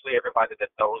 mostly everybody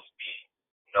that knows me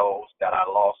knows that I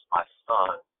lost my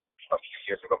son a few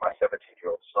years ago. My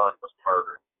 17-year-old son was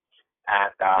murdered,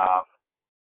 and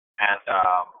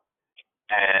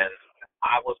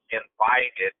I was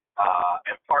invited.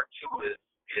 And part two is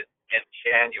in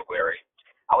January.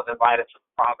 I was invited to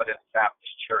Providence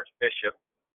Baptist Church. Bishop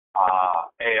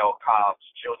A.L. Cobbs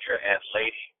Jr. and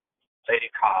Lady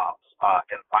Cobbs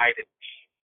invited me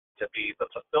to be the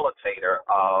facilitator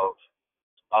of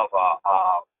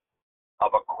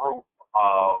a group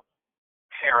of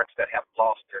parents that have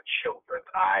lost their children.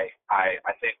 I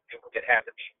think it had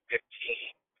to be 15,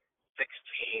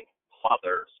 16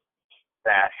 mothers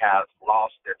that have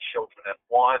lost their children, and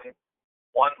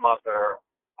one mother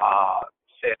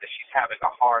said that she's having a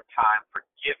hard time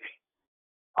forgiving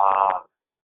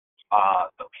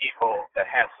the people that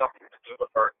had something to do with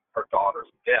her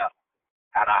daughter's death.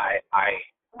 And I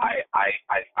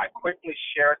quickly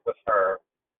shared with her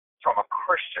from a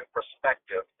Christian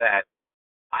perspective that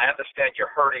I understand you're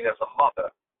hurting as a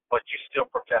mother, but you still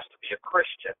profess to be a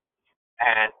Christian.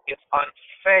 And it's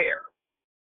unfair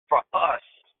for us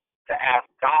to ask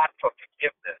God for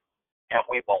forgiveness and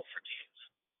we won't forgive.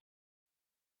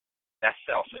 That's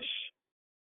selfish.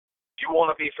 You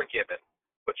want to be forgiven,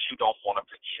 but you don't want to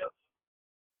forgive.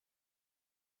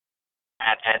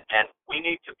 And we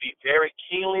need to be very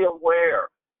keenly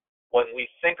aware when we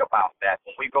think about that,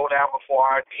 when we go down before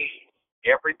our knees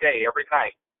every day, every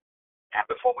night, and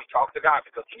before we talk to God.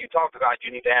 Because when you talk to God,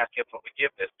 you need to ask Him for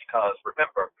forgiveness, because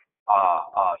remember,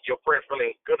 your prayer's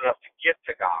really ain't good enough to get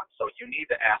to God. So you need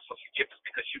to ask for forgiveness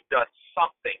because you've done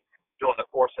something during the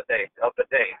course of the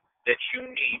day that you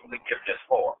need forgiveness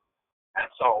for. And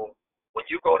so when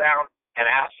you go down and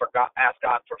ask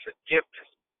God for forgiveness,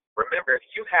 remember, if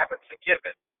you haven't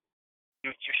forgiven,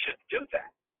 you shouldn't do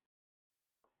that.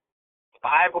 The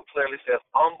Bible clearly says,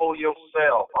 humble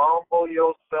yourself, humble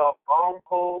yourself,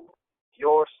 humble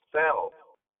yourself.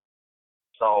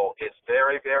 So it's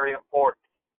very, very important,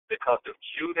 because if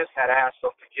Judas had asked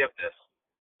for forgiveness,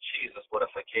 Jesus would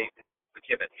have forgiven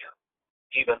him,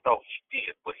 even though he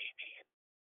did what he did.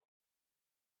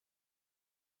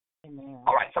 Amen.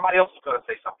 All right, somebody else is going to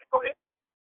say something. Go ahead.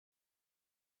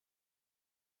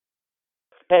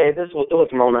 Hey, it was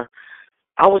Mona.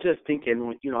 I was just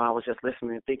thinking, I was just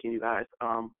listening and thinking, you guys,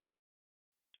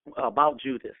 about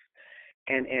Judas,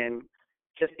 and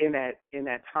just in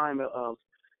that time of,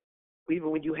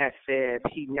 even when you had said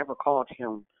he never called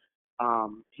him,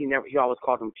 he always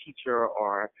called him teacher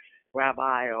or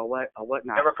rabbi or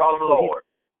whatnot. Never called him Lord.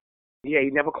 He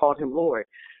never called him Lord.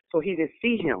 So he didn't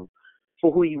see him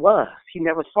for who he was. He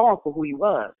never saw him for who he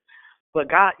was. But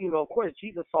God, of course,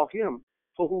 Jesus saw him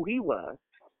for who he was.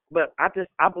 But I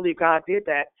believe God did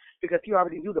that because he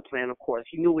already knew the plan, of course.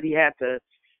 He knew what he had to,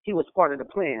 he was part of the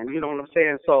plan, you know what I'm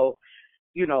saying? So,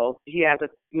 he had to,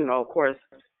 of course,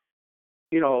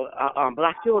 but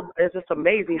I still, it's just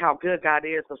amazing how good God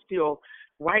is of still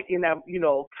right in that,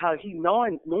 how he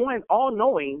knowing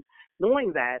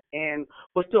that, and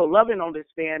was still loving on this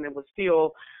man, and was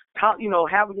still,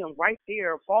 having him right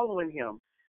there, following him.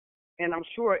 And I'm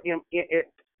sure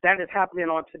that is happening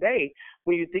on today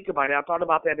when you think about it. I thought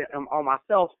about that on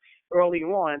myself early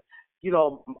on.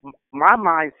 My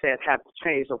mindset has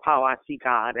changed of how I see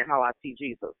God and how I see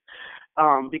Jesus,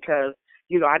 because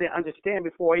I didn't understand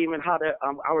before even how to.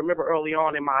 I remember early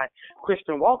on in my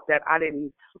Christian walk that I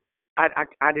didn't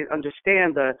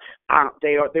understand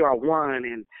they are one,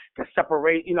 and the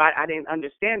separate. I didn't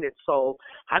understand it, so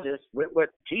I just went with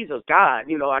Jesus, God.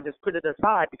 I just put it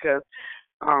aside because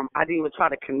I didn't even try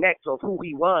to connect of who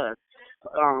he was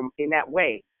in that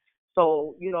way.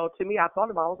 So to me, I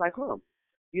thought about it, I was like, when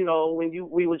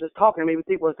we were just talking, it made me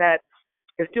think was that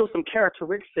there's still some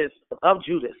characteristics of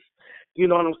Judas. You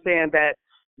know what I'm saying? That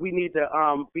we need to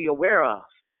be aware of.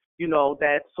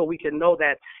 That so we can know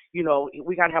that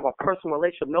we got to have a personal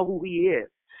relationship, know who he is.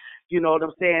 You know what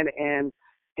I'm saying? And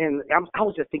I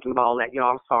was just thinking about all that.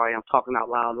 I'm sorry, I'm talking out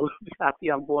loud. I see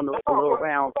I'm going a little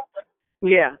around.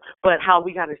 Yeah, but how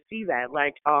we got to see that,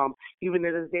 like, even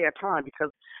in this day of time, because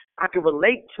I could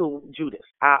relate to Judas.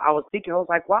 I was thinking, I was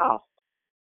like, wow,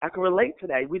 I can relate to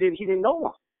that. He didn't know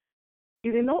him.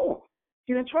 He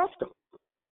didn't trust him.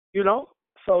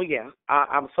 So yeah,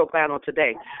 I'm so glad on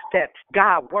today that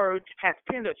God's word has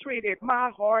penetrated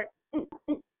my heart.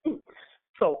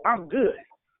 So I'm good.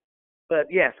 But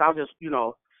yes, I just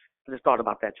thought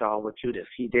about that, y'all, with Judas.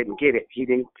 He didn't get it. He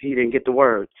didn't get the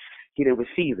word. He didn't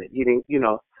receive it. He didn't,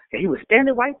 and he was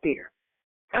standing right there.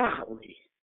 Golly.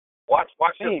 Watch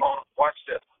this. Watch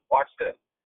this.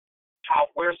 How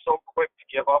we're so quick to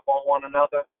give up on one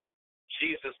another.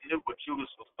 Jesus knew what Judas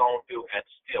was going to do and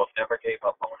still never gave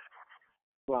up on it.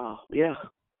 Wow. Yeah.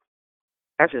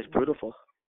 That's just beautiful.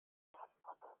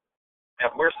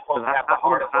 And we're supposed to have the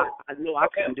heart of I know I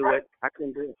couldn't do it. I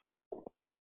couldn't do it.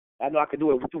 I know I could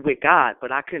do it with God,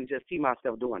 but I couldn't just see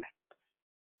myself doing it.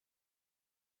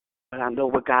 But I know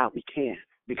with God we can,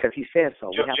 because he said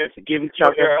so. We have to forgive each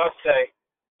other. You'll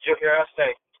hear us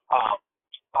say,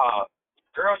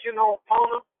 girl,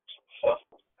 Mona,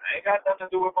 I ain't got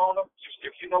nothing to do with Mona.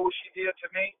 If you know what she did to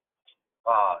me,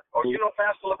 or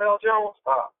Pastor LaBelle Jones,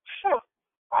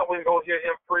 I wouldn't go hear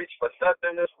him preach for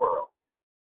nothing in this world.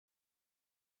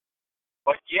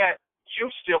 But yet,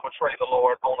 you still betray the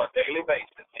Lord on a daily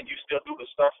basis, and you still do the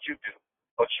stuff you do,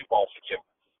 but you won't forgive him.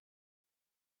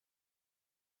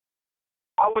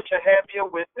 I wish I had me a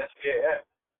witness. Yeah.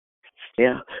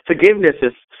 Yeah. Forgiveness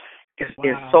is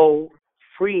so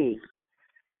freeing,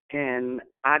 and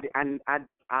I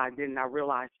did not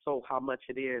realize how much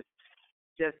it is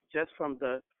just from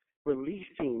the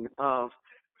releasing of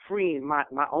freeing my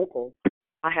uncle.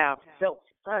 I have felt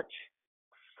such,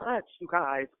 you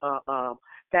guys,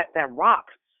 that rock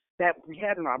that we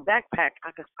had in our backpack,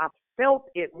 I felt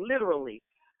it literally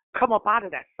come up out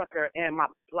of that sucker, and I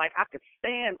could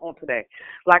stand on today.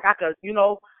 Like I could,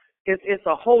 it's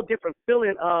a whole different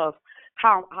feeling of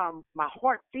how my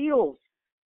heart feels,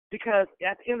 because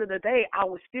at the end of the day, I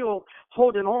was still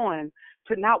holding on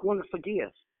to not want to forgive.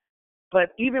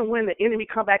 But even when the enemy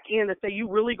come back in and say, you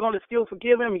really going to still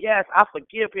forgive him? Yes, I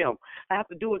forgive him. I have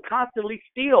to do it constantly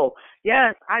still.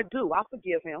 Yes, I do. I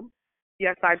forgive him.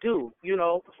 Yes, I do,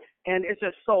 And it's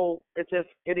just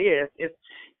it is. It's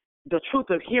the truth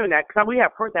of hearing that, because we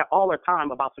have heard that all the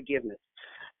time about forgiveness.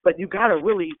 But you got to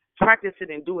really practice it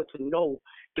and do it to know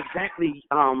exactly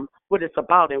what it's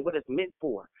about and what it's meant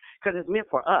for. Because it's meant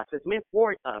for us. It's meant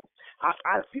for us.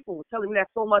 People were telling me that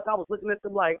so much. I was looking at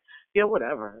them like, yeah,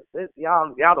 whatever.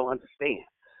 Y'all don't understand.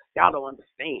 Y'all don't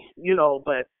understand.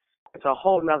 But it's a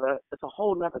whole nother thing. It's a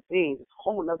whole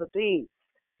nother thing.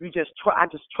 I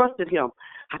just trusted him.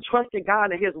 I trusted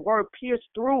God, and his word pierced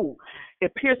through.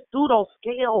 It pierced through those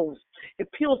scales.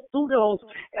 It pierced through those,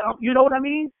 you know what I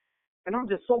mean? And I'm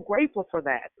just so grateful for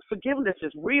that. Forgiveness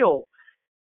is real.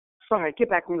 Sorry, get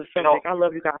back on the subject. I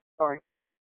love you guys. Sorry.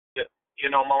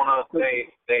 Mona,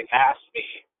 they asked me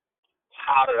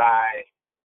how did I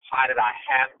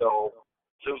handle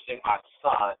losing my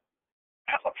son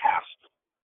as a pastor.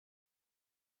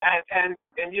 And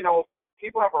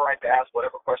people have a right to ask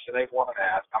whatever question they want to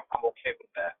ask. I'm okay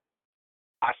with that.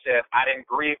 I said I didn't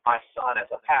grieve my son as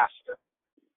a pastor.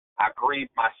 I grieved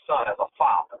my son as a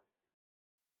father.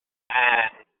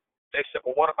 And they said,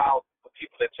 well, what about the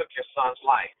people that took your son's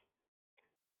life?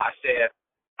 I said,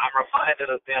 I'm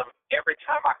reminded of them every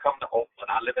time I come to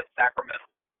Oakland. I live in Sacramento.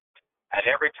 And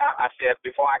every time I said,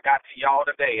 before I got to y'all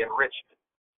today in Richmond,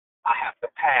 I have to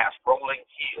pass Rolling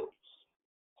Hills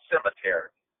Cemetery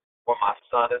where my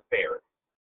son is buried.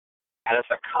 And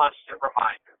it's a constant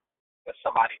reminder that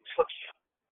somebody took him.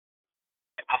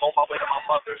 I'm on my way to my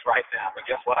mother's right now, but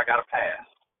guess what I got to pass?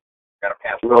 I got to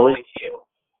pass Rolling Hills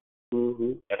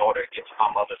in order to get to my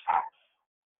mother's house,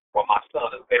 where my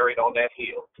son is buried on that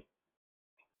hill.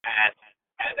 And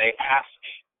they asked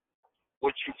me,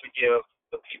 would you forgive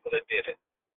the people that did it?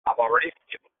 I've already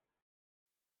forgiven.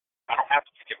 I don't have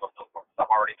to forgive them no more.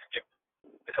 I've already forgiven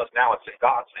because now it's in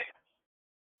God's hands.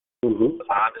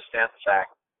 Because I understand the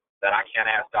fact that I can't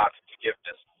ask God for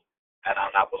forgiveness, and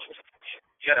I'm not willing to forgive.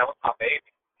 Yeah, that was my baby,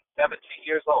 17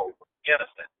 years old,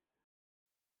 innocent,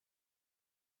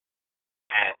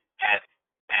 and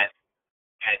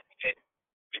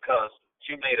because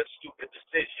you made a stupid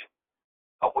decision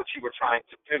of what you were trying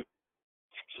to do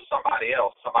to somebody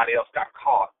else got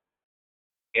caught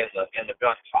in the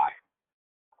gunfire.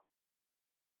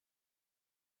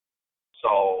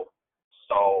 So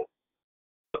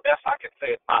the best I can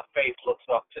say is my faith looks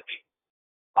up to me.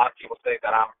 A lot of people say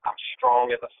that I'm strong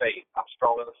in the faith. I'm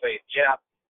strong in the faith. Yeah,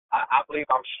 I believe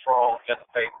I'm strong in the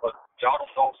faith, but y'all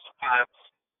don't know sometimes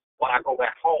when I go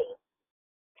back home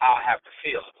how I have to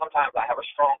feel. Sometimes I have a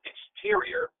strong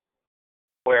exterior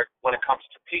when it comes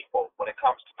to people, when it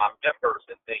comes to my members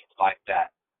and things like that.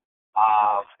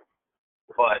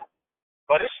 But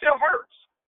it still hurts.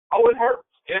 Oh, it hurts.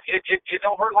 It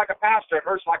don't hurt like a pastor. It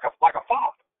hurts like a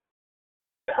father.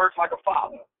 It hurts like a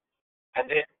father.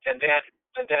 And then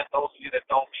those of you that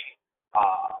know me,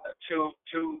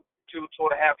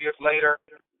 2.5 years later,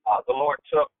 the Lord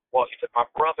he took my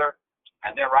brother,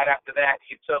 and then right after that,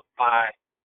 he took my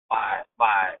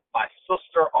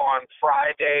sister on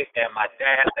Friday and my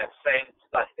dad that same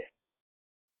Sunday.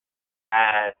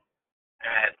 And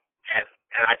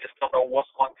I just don't know what's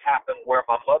going to happen where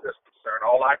my mother's concerned.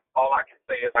 All I can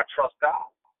say is I trust God.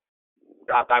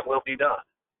 God, thy will be done.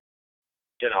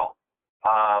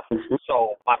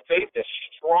 So my faith is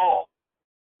strong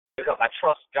because I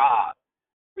trust God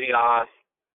beyond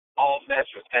all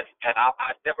measures. And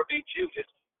I'd never be Judas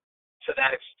to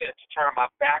that extent to turn my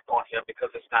back on him because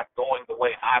it's not going the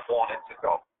way I want it to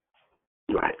go.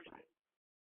 Right.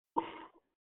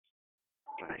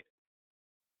 Okay.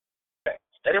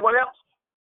 Anyone else?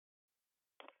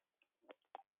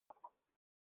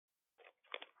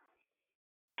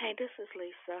 Hey, this is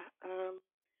Lisa.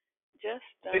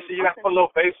 Lisa, you got to put a little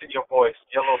bass in your voice,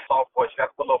 your little soft voice. You got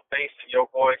to put a little bass in your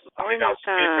voice. Morning time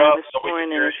this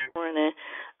morning.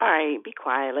 All right, be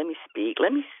quiet. Let me speak.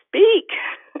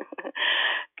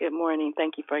 Good morning.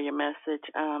 Thank you for your message.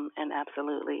 And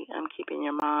absolutely, I'm keeping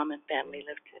your mom and family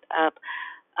lifted up.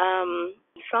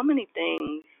 So many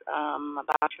things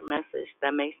about your message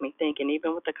that makes me think, and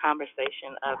even with the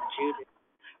conversation of Judas.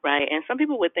 Right, and some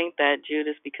people would think that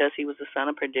Judas, because he was the son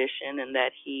of perdition, and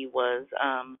that he was,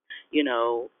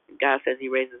 God says he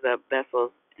raises up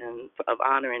vessels of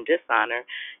honor and dishonor,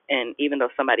 and even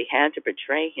though somebody had to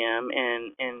betray him,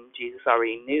 and Jesus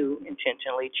already knew,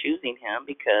 intentionally choosing him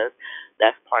because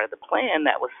that's part of the plan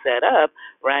that was set up.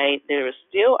 Right, there was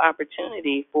still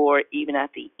opportunity for, even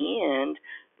at the end,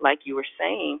 like you were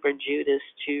saying, for Judas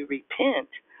to repent,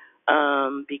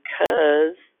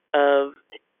 because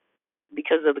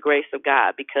of the grace of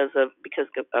God, because of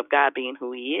God being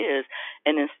who he is.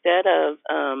 And instead of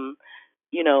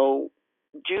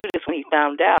Judas, when he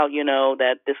found out,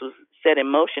 that this was set in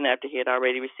motion after he had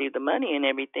already received the money and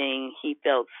everything, he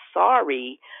felt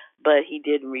sorry, but he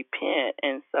didn't repent.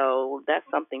 And so that's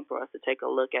something for us to take a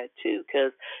look at too,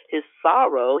 because his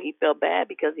sorrow, he felt bad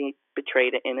because he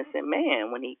betrayed an innocent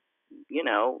man when he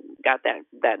got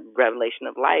that revelation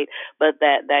of light. But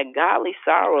that godly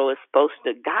sorrow is supposed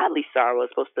to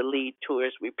lead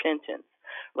towards repentance,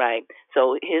 right?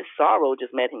 So his sorrow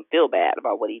just made him feel bad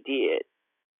about what he did.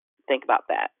 Think about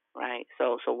that, right?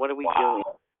 So what are we doing?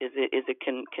 Is it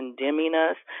condemning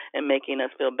us and making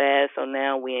us feel bad? So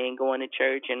now we ain't going to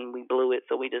church and we blew it,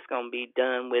 so we just gonna be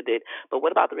done with it. But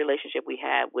what about the relationship we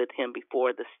had with him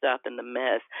before the stuff and the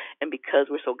mess? And because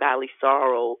we're so godly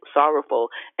sorrowful,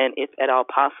 and if at all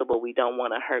possible, we don't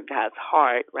want to hurt God's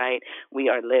heart, right? We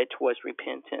are led towards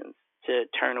repentance to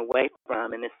turn away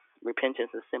from, and this repentance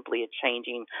is simply a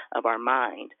changing of our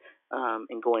mind.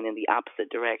 and going in the opposite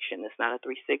direction. It's not a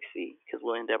 360 because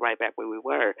we'll end up right back where we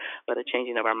were, but a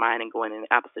changing of our mind and going in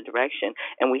the opposite direction.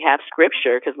 And we have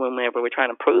scripture because whenever we're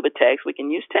trying to prove a text, we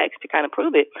can use text to kind of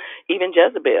prove it. Even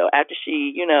Jezebel, after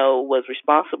she, was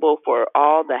responsible for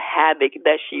all the havoc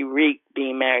that she wreaked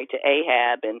being married to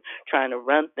Ahab and trying to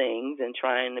run things and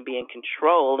trying to be in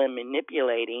control and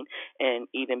manipulating and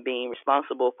even being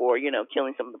responsible for,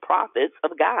 killing some of the prophets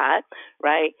of God,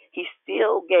 right? He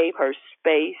still gave her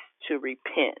space to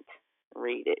repent.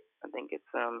 Read it. I think it's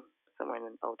somewhere in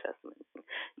the Old Testament.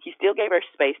 He still gave her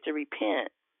space to repent,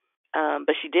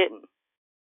 but she didn't.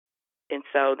 And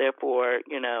so, therefore,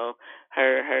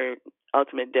 her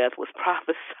ultimate death was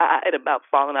prophesied about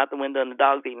falling out the window and the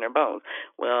dogs eating her bones.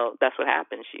 Well, that's what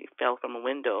happened. She fell from a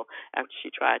window after she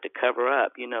tried to cover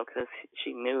up, because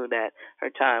she knew that her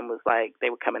time was like they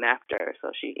were coming after her.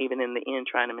 So she, even in the end,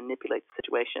 trying to manipulate the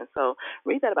situation. So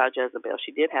read that about Jezebel.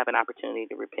 She did have an opportunity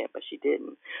to repent, but she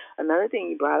didn't. Another thing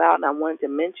you brought out and I wanted to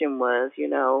mention was,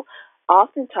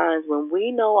 oftentimes when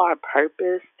we know our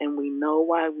purpose and we know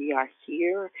why we are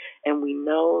here and we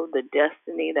know the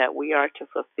destiny that we are to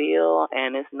fulfill,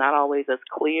 and it's not always as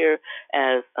clear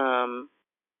as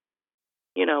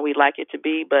we'd like it to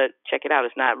be, but check it out,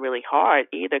 it's not really hard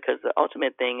either, because the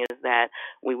ultimate thing is that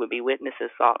we would be witnesses,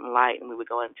 salt and light, and we would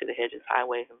go into the hedges,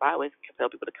 highways, and byways and compel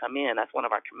people to come in. That's one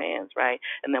of our commands, right?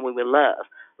 And then we would love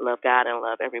God and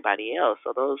love everybody else.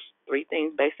 So those three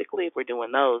things, basically, if we're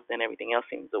doing those, then everything else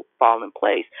seems to fall in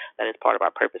place. That is part of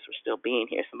our purpose for still being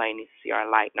here. Somebody needs to see our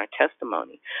light and our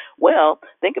testimony. Well,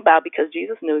 think about, because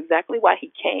Jesus knew exactly why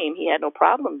he came. He had no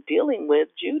problem dealing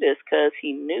with Judas because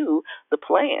he knew the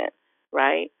plan,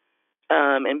 right?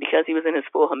 And because he was in his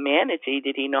full humanity,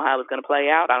 did he know how it was going to play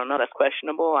out? I don't know. That's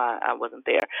questionable. I wasn't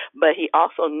there. But he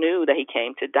also knew that he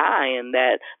came to die, and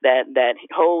that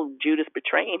whole Judas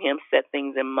betraying him set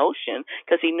things in motion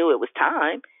because he knew it was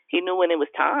time. He knew when it was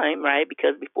time, right?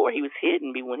 Because before he was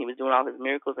hidden when he was doing all his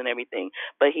miracles and everything.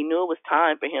 But he knew it was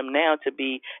time for him now to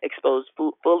be exposed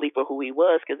fully for who he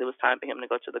was, because it was time for him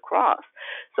to go to the cross.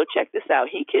 So check this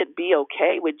out. He could be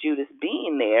okay with Judas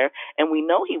being there, and we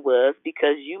know he was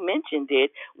because you mentioned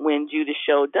it when Judas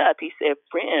showed up. He said,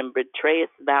 "Friend,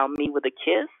 betrayest thou me with a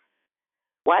kiss?"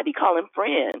 Why did he call him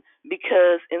friend?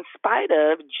 Because in spite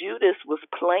of, Judas was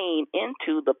playing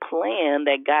into the plan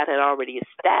that God had already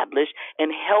established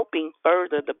and helping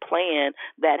further the plan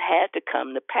that had to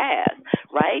come to pass,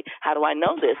 right? How do I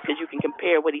know this? Because you can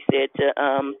compare what he said to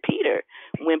Peter.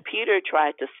 When Peter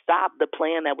tried to stop the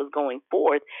plan that was going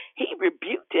forth, he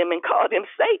rebuked him and called him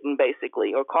Satan,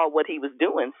 basically, or called what he was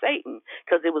doing Satan,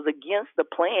 because it was against the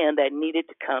plan that needed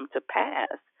to come to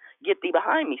pass. Get thee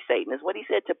behind me, Satan, is what he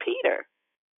said to Peter.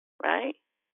 Right?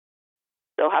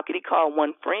 So how could he call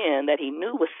one friend that he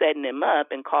knew was setting him up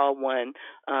and call one,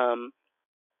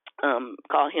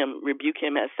 rebuke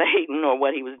him as Satan, or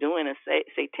what he was doing as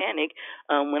satanic,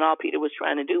 when all Peter was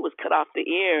trying to do was cut off the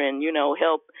ear and,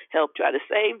 help try to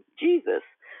save Jesus.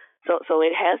 So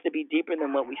it has to be deeper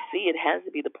than what we see. It has to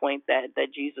be the point that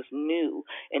Jesus knew.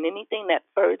 And anything that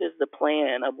furthers the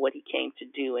plan of what he came to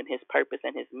do and his purpose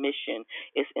and his mission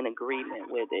is in agreement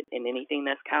with it. And anything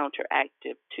that's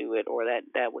counteractive to it, or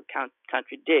that would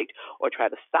contradict or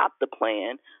try to stop the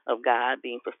plan of God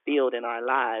being fulfilled in our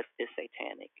lives, is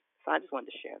satanic. So I just wanted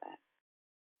to share that.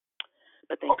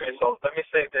 But thank you. So let me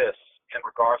say this in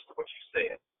regards to what you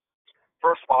said.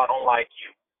 First of all, I don't like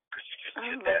you because you just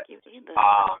did that. You either.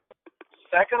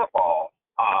 Second of all,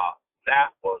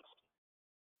 that was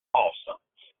awesome.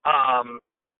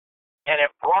 And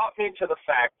it brought me to the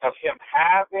fact of him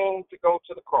having to go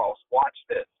to the cross. Watch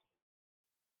this.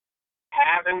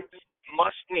 Having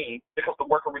must need, because the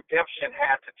work of redemption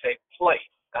had to take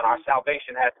place, and our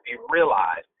salvation had to be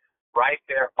realized right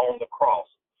there on the cross.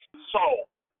 So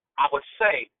I would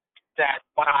say that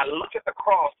when I look at the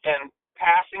cross and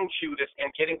passing Judas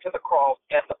and getting to the cross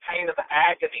and the pain and the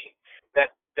agony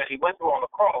that he went through on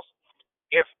the cross,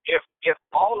 if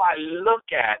all I look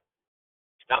at,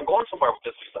 now I'm going somewhere with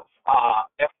this stuff,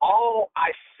 if all I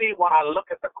see when I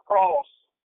look at the cross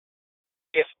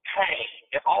is pain,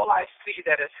 if all I see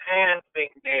that his hands being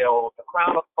nailed, the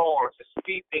crown of thorns, his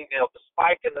feet being nailed, the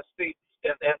spike in the seat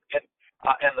and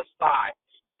the side,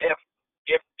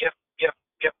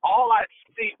 if all I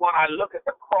see when I look at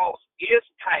the cross is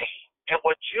pain, and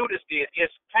what Judas did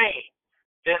is pain,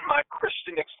 then my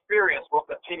Christian experience will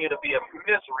continue to be a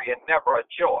misery and never a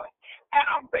joy. And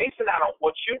I'm basing that on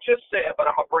what you just said, but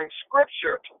I'm going to bring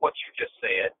scripture to what you just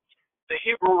said. The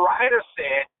Hebrew writer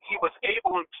said he was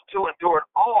able to endure it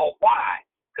all. Why?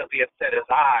 Because he had set his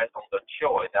eyes on the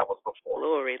joy that was before him.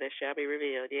 Glory that shall be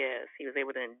revealed. Yes, he was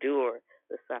able to endure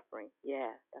the suffering.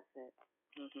 Yeah, that's it.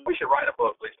 Mm-hmm. We should write a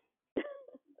book, Lisa.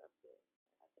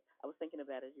 I was thinking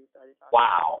about it as you started talking.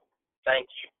 Wow. Thank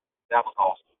you. That was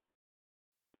awesome.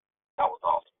 That was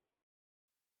awesome.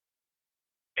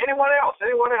 Anyone else?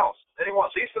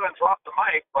 Lisa done dropped the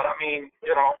mic, but I mean,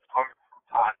 there's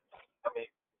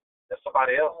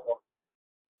somebody else.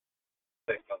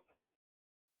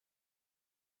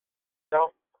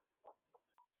 No?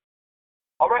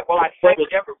 All right. Well, I thank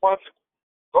everyone.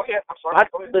 Go ahead. I'm sorry.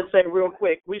 Let's say real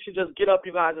quick, we should just get up,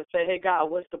 you guys, and say, hey, God,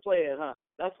 what's the plan, huh?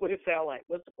 That's what it sounds like.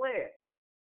 What's the plan?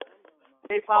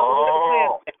 Hey, Father,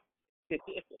 what's the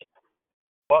plan?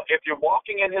 Well, if you're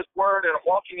walking in His Word and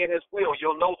walking in His will,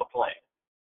 you'll know the plan.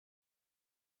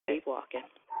 Keep walking.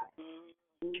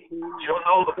 You'll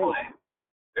know the plan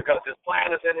because His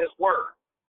plan is in His Word.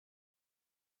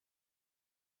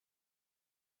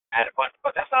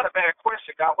 But that's not a bad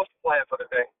question, God. What's the plan for the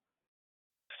day?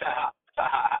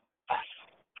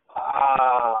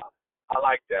 I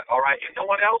like that. All right. And no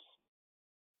one else?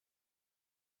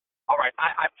 All right.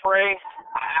 I pray.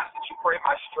 I ask that you pray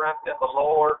my strength in the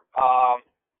Lord.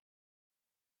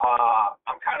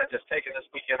 I'm kind of just taking this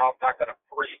weekend off. I'm not going to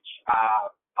preach.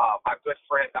 My good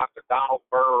friend, Dr. Donald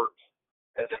Berg,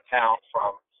 is in town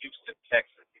from Houston,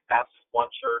 Texas. He pastors one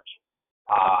church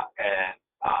and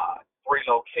 3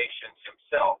 locations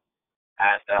himself.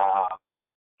 And,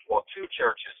 two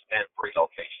churches and 3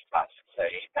 locations, I should say.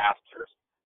 He pastors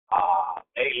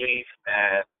A-Leaf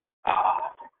and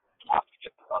I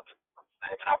forget the other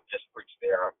name. I've just preached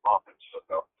there a month or two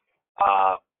ago.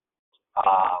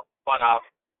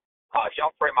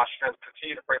 Y'all pray my strength.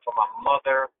 Continue to pray for my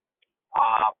mother.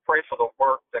 Pray for the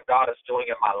work that God is doing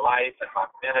in my life and my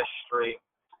ministry.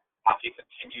 He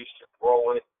continues to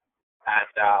grow it.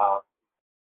 And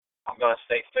I'm going to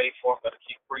stay faithful. I'm going to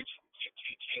keep preaching, keep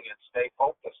teaching, and stay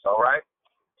focused, all right?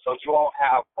 So you all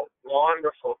have a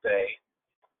wonderful day.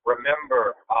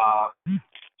 Remember,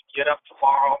 get up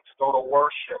tomorrow to go to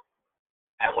worship.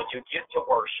 And when you get to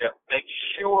worship, make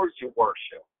sure you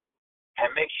worship. And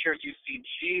make sure you see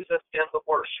Jesus in the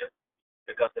worship.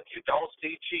 Because if you don't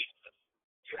see Jesus,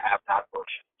 you have not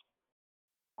worshiped.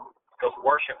 Because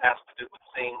worship has to do with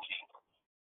seeing Jesus.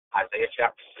 Isaiah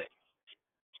chapter 6.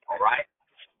 All right?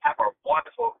 Have a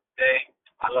wonderful day.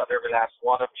 I love every last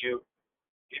one of you.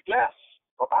 Be blessed.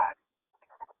 Bye-bye.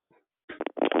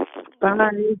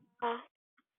 Bye.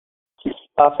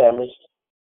 Bye, family.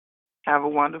 Have a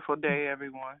wonderful day,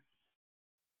 everyone.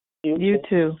 You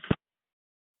too.